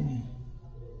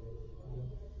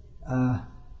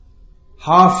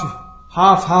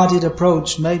half-hearted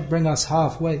approach may bring us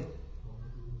halfway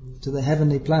to the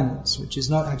heavenly planets, which is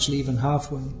not actually even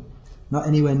halfway, not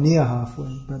anywhere near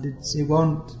halfway, but it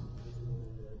won't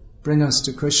bring us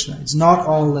to Krishna. It's not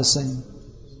all the same,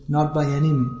 not by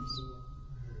any means.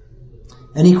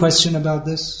 Any question about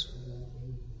this?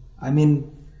 I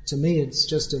mean, to me it's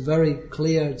just a very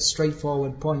clear,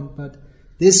 straightforward point, but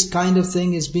this kind of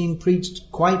thing is being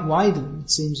preached quite widely, it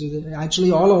seems,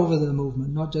 actually all over the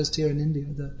movement, not just here in India.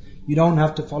 That you don't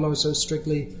have to follow so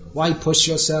strictly. Why push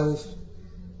yourself?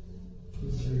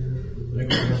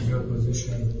 Recognize your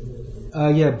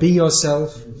position. Be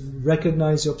yourself.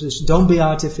 Recognize your position. Don't be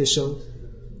artificial.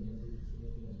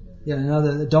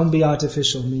 Don't be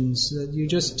artificial means that you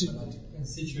just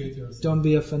don't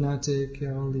be a fanatic.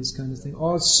 All these kind of things.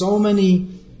 Or so many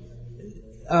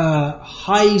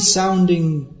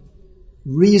high-sounding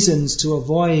reasons to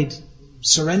avoid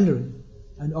surrendering,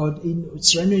 or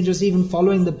surrendering, just even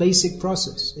following the basic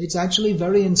process. It's actually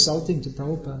very insulting to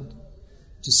Prabhupada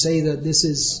to say that this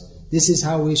is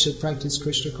how we should practice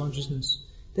Krishna consciousness.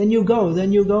 Then you go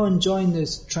and join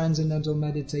this transcendental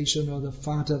meditation or the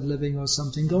fart of living or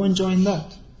something. Go and join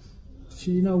that.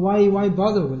 Why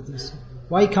bother with this?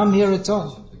 Why come here at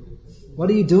all? What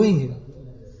are you doing here?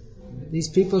 These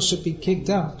people should be kicked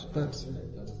out, but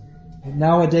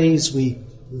nowadays we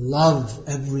love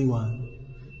everyone.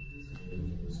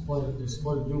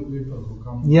 Spoiled new people who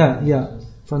come. Yeah.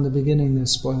 From the beginning they're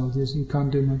spoiled. You can't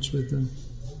do much with them.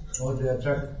 Or they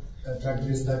attract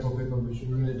this type of people which you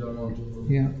really don't know.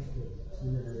 Yeah.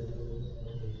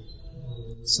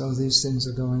 So these things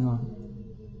are going on.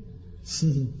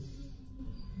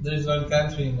 There is one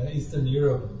country in Eastern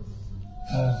Europe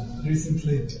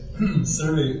Recently,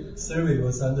 survey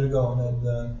was undergone, and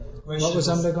What was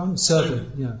undergone? Survey,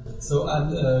 yeah. So,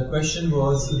 and question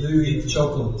was, do you eat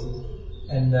chocolate?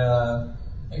 And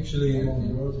actually,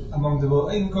 among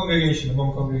congregation,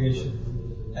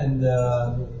 and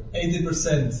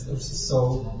 80% or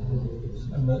so,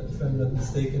 if I'm not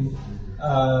mistaken,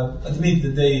 admit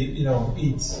that they,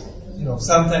 eat,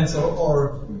 sometimes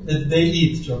or that they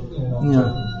eat chocolate.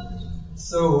 Chocolate.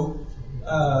 So.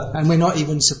 And we're not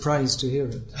even surprised to hear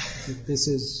it. This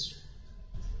is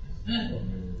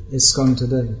ISKCON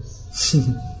today.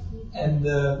 And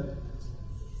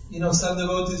some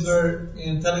devotees were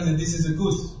telling that this is a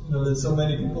good, that so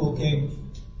many people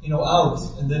came, out,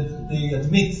 and that they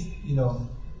admit,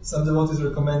 some devotees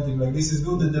were commenting like, this is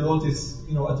good that devotees,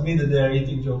 admit that they are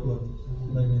eating chocolate.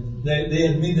 They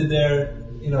admit that they're,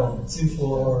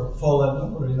 sinful or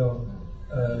fallen or,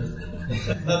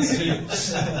 not straight.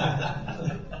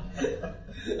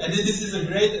 And this is a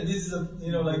great, and this is a,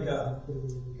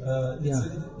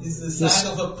 it's a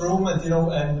sign of improvement,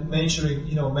 and maturing,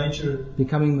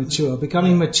 Becoming mature.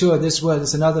 Becoming mature, this word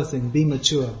is another thing, be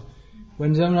mature.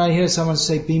 When I hear someone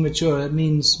say be mature, it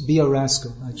means be a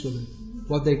rascal, actually.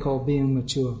 What they call being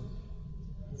mature.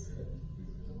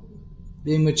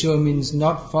 Being mature means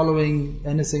not following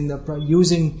anything that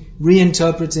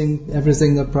reinterpreting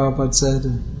everything that Prabhupada said.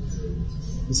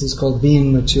 This is called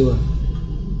being mature.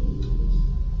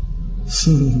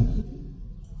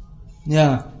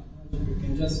 Yeah. You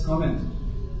can just comment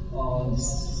on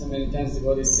so many times the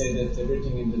devotees say that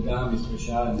everything in the Dham is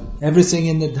prasadam. Everything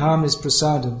in the Dham is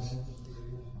prasadam.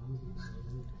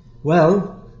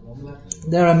 Well,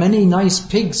 there are many nice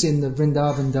pigs in the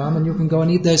Vrindavan Dham, and you can go and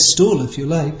eat their stool if you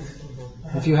like.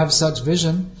 If you have such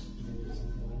vision,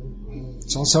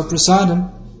 it's also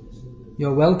prasadam.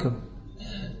 You're welcome.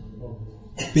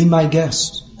 Be my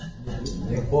guest.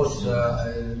 They quote, I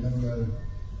remember,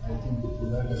 I think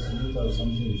like a Sutta or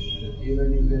something, that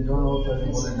even if they don't offer the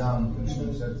Bodhidharma, Krishna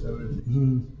accepts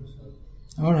everything.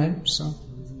 Alright, so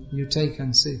you take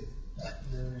and see.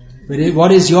 But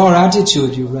what is your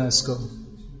attitude, you rascal?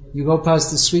 You go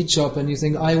past the sweet shop and you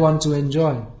think, I want to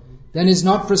enjoy. Then it's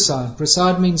not prasad.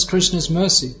 Prasad means Krishna's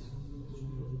mercy.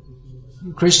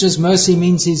 Krishna's mercy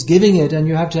means He's giving it, and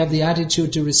you have to have the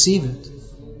attitude to receive it.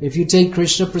 If you take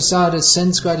Krishna prasad as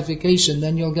sense gratification,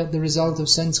 then you'll get the result of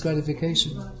sense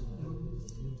gratification.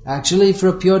 Actually, for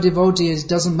a pure devotee, it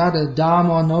doesn't matter, dham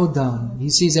or no dham. He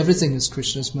sees everything as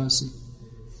Krishna's mercy.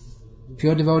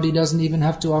 Pure devotee doesn't even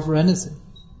have to offer anything.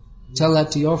 Tell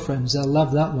that to your friends, they'll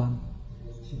love that one.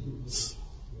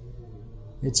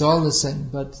 It's all the same,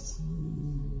 but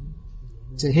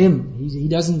to him, he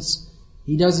doesn't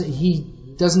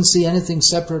see anything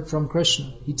separate from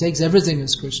Krishna. He takes everything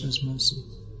as Krishna's mercy.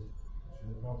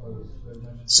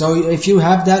 So if you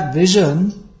have that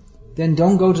vision, then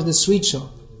don't go to the sweet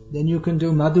shop. Then you can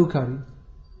do madhu curry.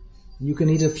 You can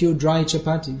eat a few dry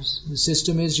chapatis. The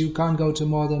system is you can't go to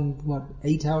more than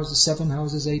 8 houses, 7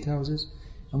 houses, 8 houses.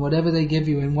 And whatever they give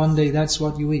you in one day, that's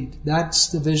what you eat. That's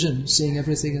the vision, seeing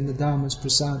everything in the Dharma as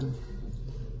prasadam.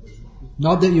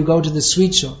 Not that you go to the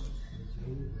sweet shop.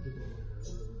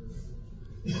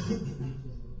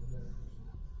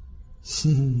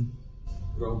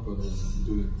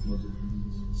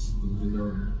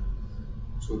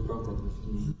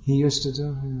 He used to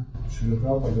do, yeah. Srila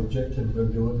Prabhupada objected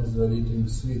when devotees were eating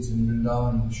sweets in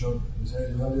Vrindavan. He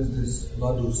said, what is this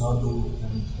ladu sadhu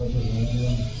and what was the other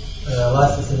one?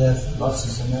 Lassi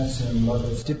sannyasi and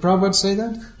ladu. Did Prabhupada say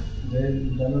that? They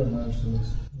never mentioned this.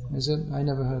 Is it? I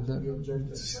never heard that. He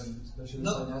objected, especially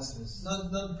sannyasis.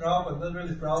 Not Prabhupada, not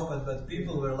really Prabhupada, but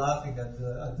people were laughing at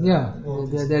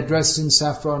the they're dressed in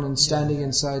saffron and standing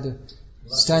outside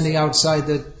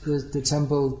the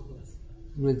temple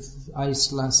with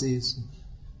iced lassis.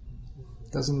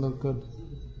 Doesn't look good.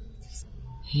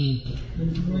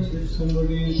 If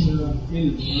somebody is ill or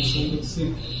something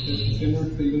sick, that he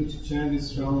cannot even chant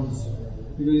his rounds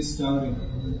because he's starving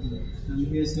and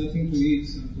he has nothing to eat.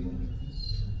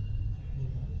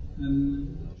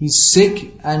 And he's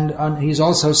sick and he's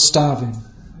also starving.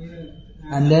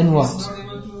 And then what? He's not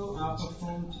able to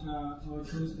perform or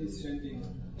do his chanting.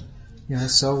 Yeah.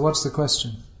 So what's the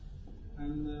question?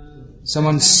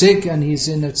 Someone's sick and he's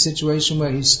in a situation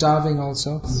where he's starving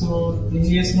also. So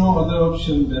he has no other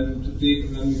option than to take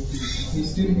remedy. He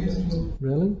still has to.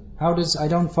 Really? I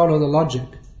don't follow the logic.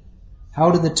 How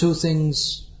do the two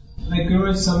things? Like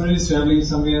somebody is traveling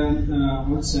somewhere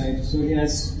outside, so he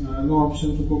has no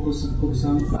option to cook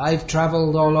something. I've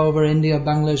traveled all over India,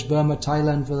 Bangladesh, Burma,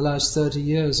 Thailand for the last 30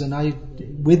 years, and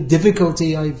with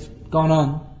difficulty I've gone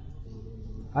on.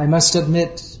 I must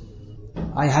admit,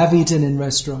 I have eaten in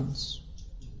restaurants.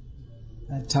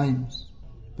 at times,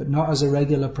 but not as a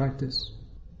regular practice.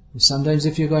 Sometimes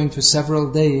if you're going for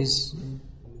several days,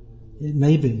 it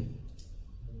may be.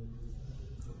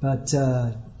 But,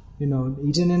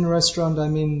 eating in a restaurant,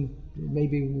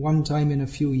 maybe one time in a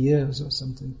few years or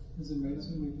something. Is it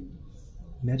medicine maybe?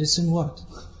 Medicine what?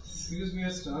 Because we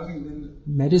are starving then.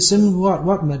 Medicine what?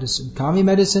 What medicine? Kami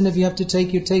medicine, if you have to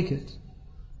take, you take it.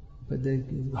 But the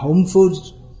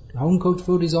home cooked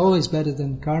food is always better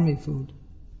than karmi food.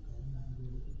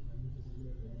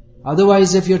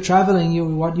 Otherwise, if you're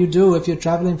traveling, what you do if you're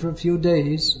traveling for a few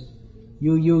days,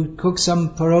 you cook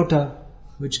some parota,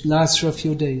 which lasts for a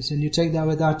few days, and you take that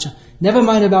with acha. Never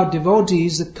mind about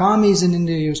devotees, the karmis in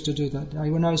India used to do that.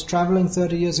 When I was traveling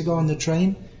 30 years ago on the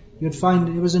train, you'd find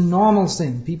it was a normal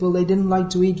thing. People, they didn't like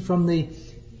to eat from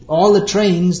all the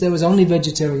trains, there was only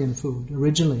vegetarian food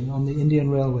originally on the Indian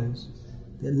railways.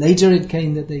 Later it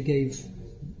came that they gave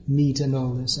meat and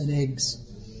all this, and eggs.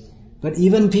 But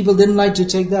even people didn't like to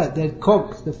take that. They'd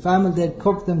cook, the family, they'd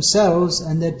cook themselves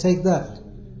and they'd take that.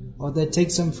 Or they'd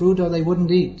take some fruit or they wouldn't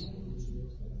eat.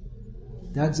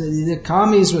 The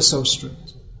karmis were so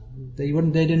strict. They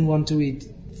didn't want to eat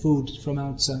food from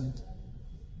outside.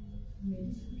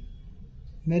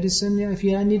 Medicine, if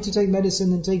you need to take medicine,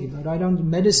 then take it. But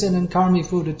medicine and karmi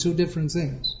food are two different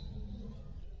things.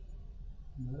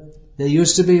 There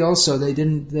used to be also,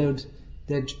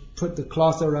 they'd put the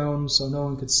cloth around so no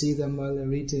one could see them while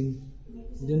they're eating.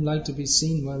 They didn't like to be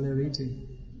seen while they're eating.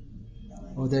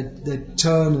 Or they'd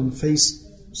turn and face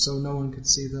so no one could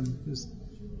see them.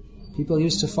 People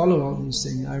used to follow all these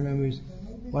things. I remember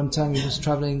one time we was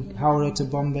traveling Howrah to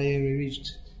Bombay, we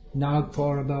reached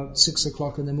Nagpur about 6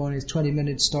 o'clock in the morning, it's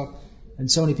 20-minute stop, and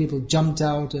so many people jumped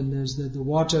out, and there's the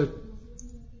water,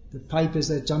 the pipers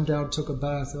that jumped out took a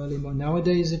bath early morning.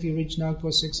 Nowadays, if you reach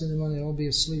Nagpur 6 in the morning, they'll all be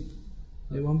asleep.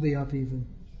 They won't be up even.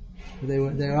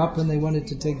 They're up and they wanted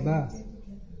to take bath.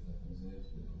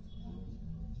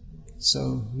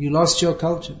 So, you lost your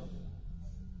culture.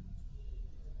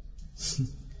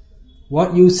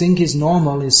 What you think is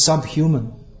normal is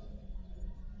subhuman.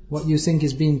 What you think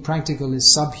is being practical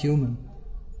is subhuman.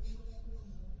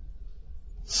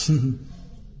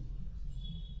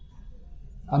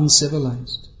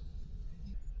 Uncivilized.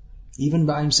 Even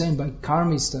by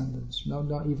karmi standards,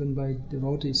 not even by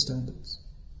devotee standards.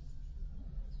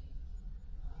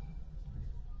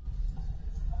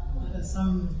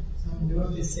 Some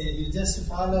devotees say you just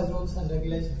follow rules and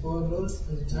regulations, 4 rules,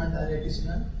 and chant Hare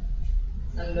Krishna.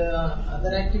 And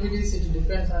other activities, it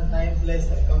depends on time, place,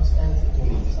 circumstance,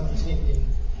 some changing.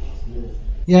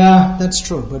 Yeah, that's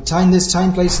true. But this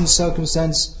time, place and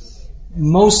circumstance,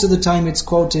 most of the time it's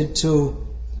quoted to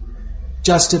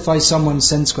justify someone's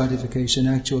sense gratification,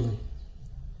 actually.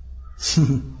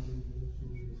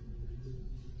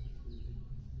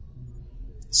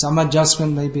 Some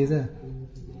adjustment may be there.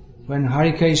 When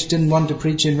Harikesh didn't want to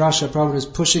preach in Russia, Prabhupada was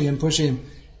pushing him,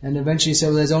 and eventually he said,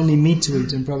 well, there's only meat to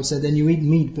eat. And Prabhupada said, then you eat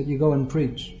meat, but you go and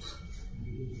preach.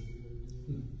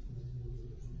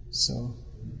 So,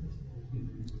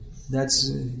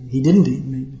 he didn't eat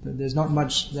meat, but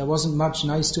there wasn't much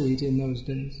nice to eat in those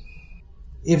days.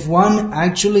 If one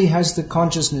actually has the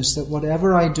consciousness that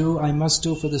whatever I do, I must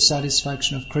do for the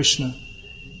satisfaction of Krishna,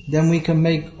 then we can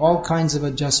make all kinds of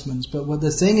adjustments. But what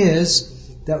the thing is,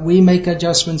 that we make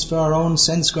adjustments for our own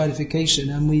sense gratification,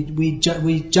 and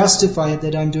we justify it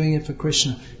that I'm doing it for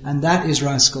Krishna, and that is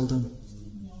rascaldom.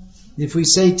 If we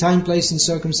say time, place and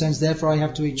circumstance, therefore I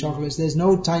have to eat chocolates, there's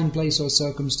no time, place or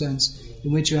circumstance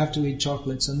in which you have to eat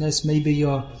chocolates, unless maybe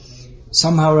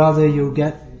somehow or other you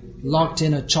get locked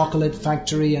in a chocolate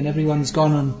factory and everyone's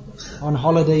gone on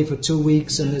holiday for 2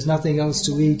 weeks and there's nothing else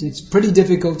to eat. It's pretty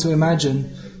difficult to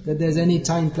imagine that there's any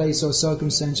time, place or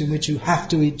circumstance in which you have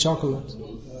to eat chocolate.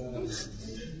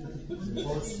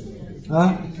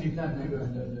 Huh?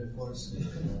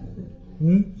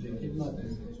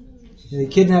 They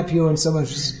kidnap you and someone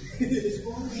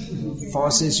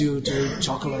forces you to eat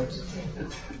chocolate.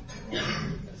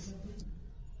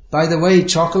 By the way,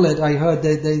 chocolate, I heard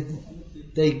they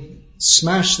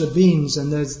smash the beans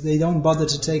and they don't bother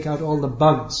to take out all the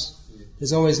bugs.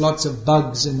 There's always lots of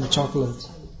bugs in the chocolate.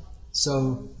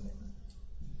 So,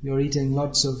 you're eating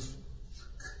lots of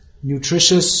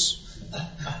nutritious,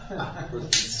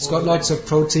 it's got lots of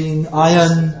protein,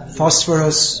 iron,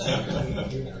 phosphorus.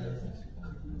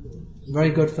 Very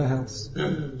good for health.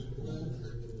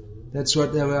 That's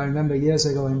what I remember years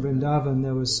ago in Vrindavan,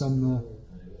 there was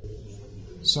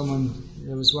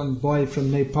there was one boy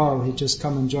from Nepal, he'd just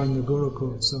come and joined the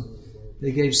Gurukul, so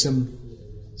they gave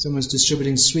someone's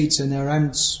distributing sweets and there are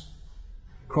ants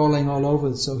crawling all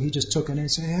over, so he just took it and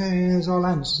said, hey, there's all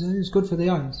ants, it's good for the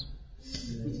eyes.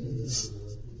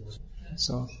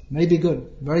 So, maybe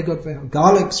good. Very good for health.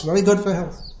 Garlic's very good for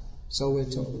health. So we're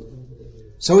told.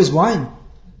 So is wine.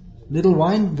 Little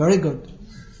wine, very good.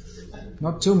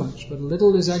 Not too much, but a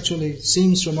little is actually,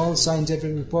 seems from all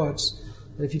scientific reports,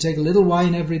 that if you take a little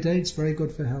wine every day, it's very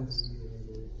good for health.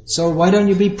 So why don't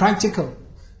you be practical?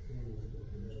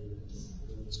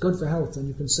 It's good for health, and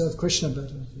you can serve Krishna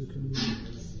better. You can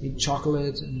eat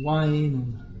chocolate and wine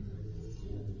and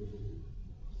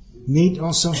meat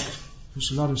also,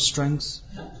 there's a lot of strength.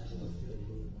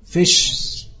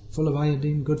 Fish, full of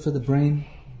iodine, good for the brain.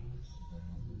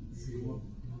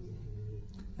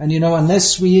 And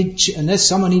unless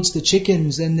someone eats the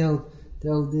chickens, then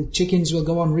the chickens will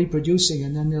go on reproducing,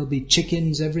 and then there'll be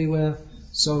chickens everywhere.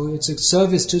 So it's a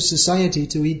service to society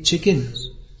to eat chickens.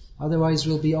 Otherwise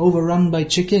we'll be overrun by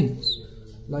chickens.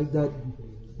 Like that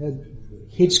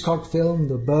Hitchcock film,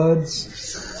 The Birds.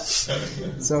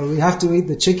 So we have to eat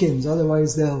the chickens,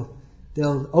 otherwise they'll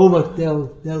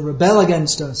rebel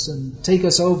against us and take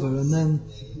us over, and then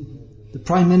the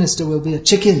Prime Minister will be a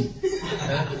chicken.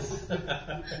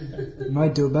 You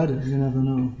might do better, you never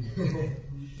know.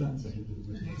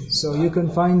 So you can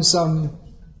find some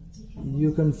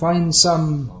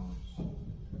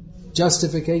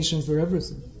justification for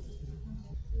everything.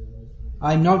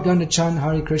 I'm not going to chant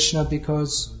Hare Krishna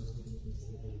because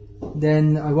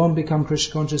then I won't become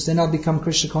Krishna conscious. Then I'll become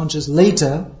Krishna conscious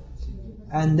later,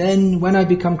 and then when I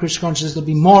become Krishna conscious, it'll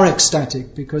be more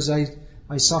ecstatic because I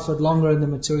suffered longer in the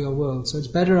material world. So it's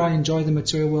better I enjoy the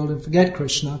material world and forget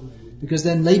Krishna, because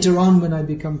then later on when I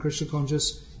become Krishna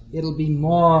conscious, it'll be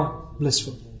more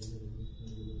blissful.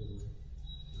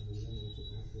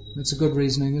 That's a good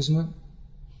reasoning, isn't it?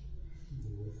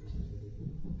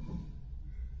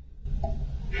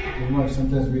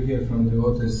 Sometimes we hear from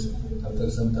devotees after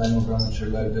some time of amateur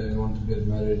life they want to get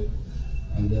married,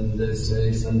 and then they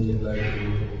say something like,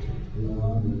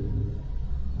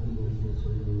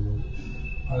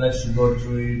 unless you go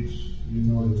through it, it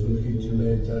will hit you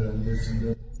later, and this and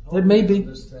that. It may be.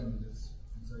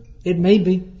 It may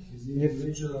be. Is it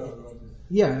individual or?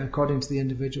 Yeah, according to the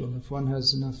individual. If one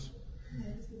has enough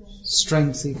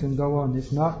strength, he can go on.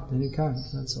 If not, then he can't.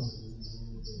 That's all.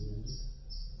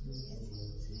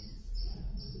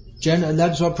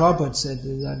 That's what Prabhupada said,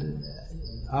 that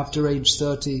after age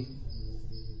 30,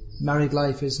 married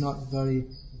life is not very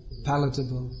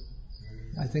palatable.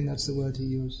 I think that's the word he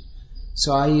used.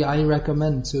 So I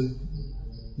recommend to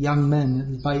young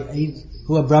men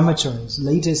who are brahmacharis,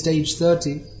 latest age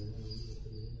 30,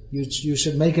 you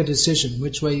should make a decision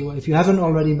which way if you haven't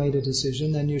already made a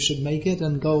decision, then you should make it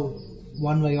and go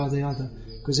one way or the other.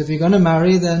 Because if you're going to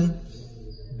marry, then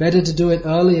better to do it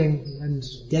early and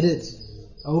get it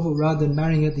over rather than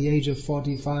marrying at the age of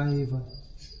 45.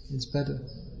 It's better.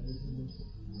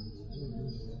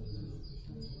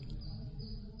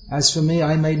 As for me,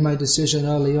 I made my decision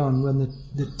early on when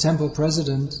the temple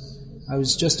president, I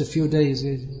was just a few days,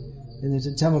 and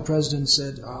the temple president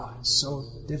said, it's so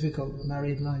difficult,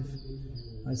 married life.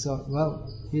 I thought, well,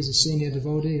 he's a senior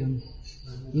devotee and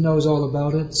he knows all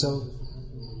about it, so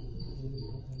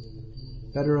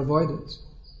better avoid it.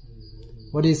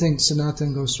 What do you think,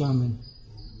 Sanatana Goswami?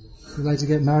 He'd like to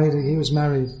get married. He was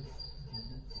married,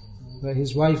 but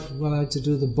his wife wanted to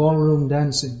do the ballroom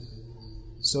dancing.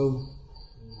 So,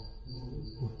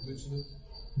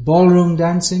 ballroom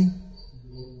dancing?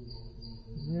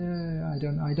 Yeah, I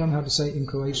don't know how to say it in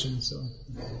Croatian, so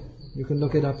you can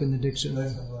look it up in the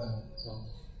dictionary.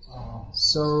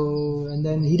 So, and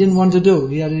then he didn't want to do.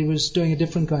 He was doing a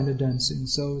different kind of dancing.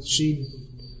 So she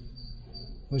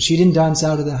didn't dance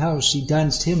out of the house. She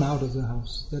danced him out of the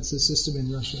house. That's the system in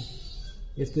Russia.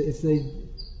 If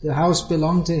the house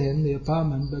belonged to him, the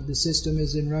apartment, but the system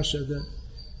is in Russia that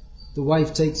the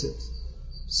wife takes it.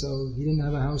 So he didn't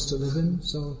have a house to live in.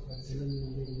 So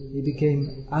he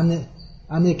became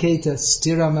Aniketa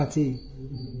Stiramati,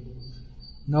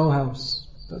 no house,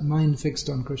 but mind fixed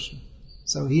on Krishna.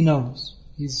 So he knows.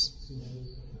 He's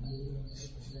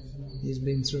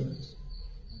been through it.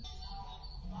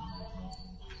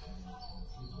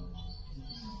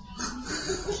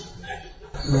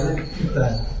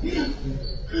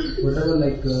 Whatever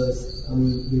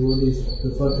devotees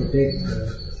prefer to take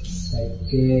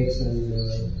cakes and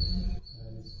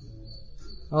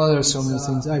there are so many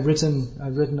things. I've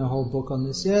written a whole book on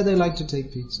this. Yeah, they like to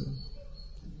take pizza.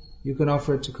 You can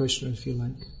offer it to Krishna if you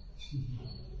like.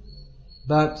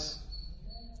 But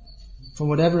from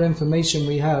whatever information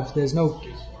we have, there's no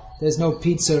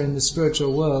pizza in the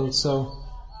spiritual world, so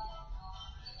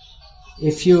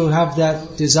if you have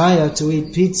that desire to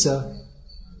eat pizza,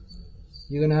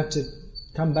 you're going to have to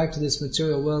come back to this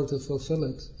material world to fulfill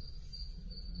it.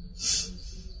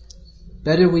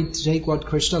 Better we take what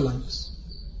Krishna likes.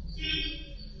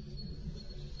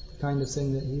 Kind of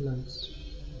thing that he likes.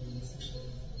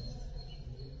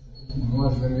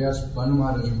 When we asked Banu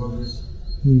Maharaj about this,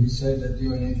 he said that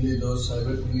even in Italy, those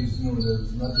everything is new,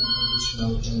 there's nothing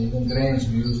traditional, and even grains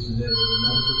we used today, they were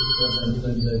not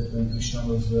present like when Krishna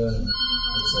was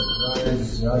except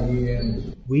rice, ragi,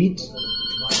 and wheat.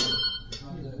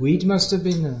 Wheat must have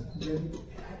been there.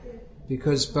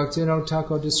 Because Bhaktivinoda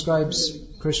Thakur describes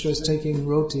Krishna as taking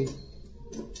roti.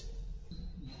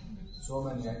 So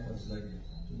many items like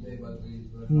today, but we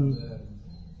were not there.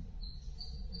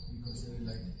 We consider it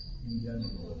like Indian.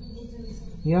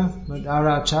 Yeah, but our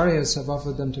acharyas have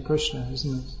offered them to Krishna,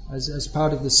 isn't it? As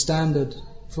part of the standard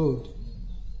food.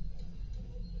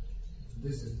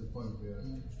 This is the point we are.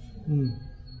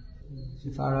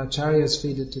 If our acharyas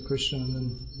feed it to Krishna,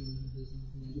 then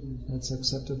that's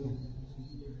acceptable.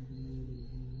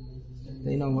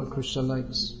 They know what Krishna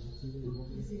likes.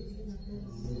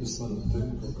 Just one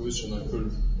technical question.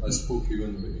 I spoke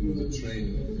even in the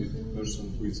train with a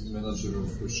person who is manager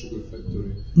of a sugar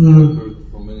factory. I heard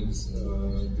from many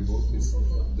devotees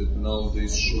that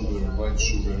nowadays sugar, white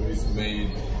sugar, is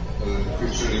made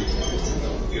preparing,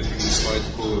 getting this white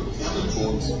color for the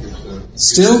bones.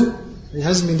 Still, it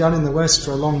hasn't been done in the West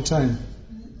for a long time.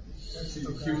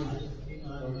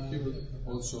 He would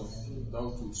also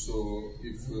doubtful. So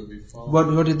if we found...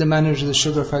 What did the manager of the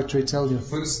sugar factory tell you?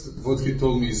 First, what he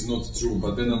told me is not true,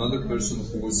 but then another person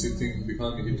who was sitting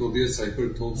behind me, he told, yes, I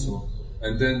heard also.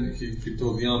 And then he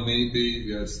told, yeah, maybe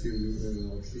we are still...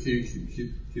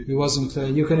 He wasn't clear.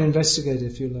 You can investigate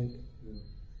if you like.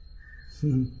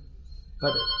 Yeah.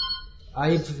 But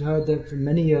I've heard that for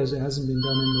many years it hasn't been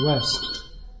done in the West.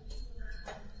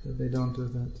 That they don't do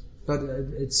that. But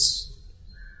it's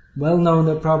well known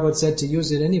that Prabhupada said to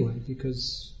use it anyway,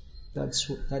 because that's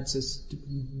a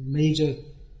major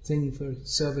thing for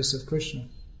service of Krishna.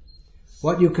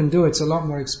 What you can do, it's a lot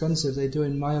more expensive. They do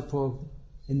in Mayapur,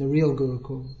 in the real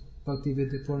Gurukul, Bhakti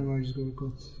Vidya Purnamari's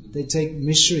Gurukul. They take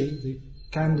mishri, the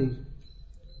candy,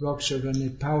 rock sugar, and they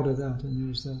powder that and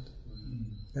use that.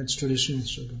 That's traditional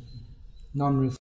sugar, non-refined.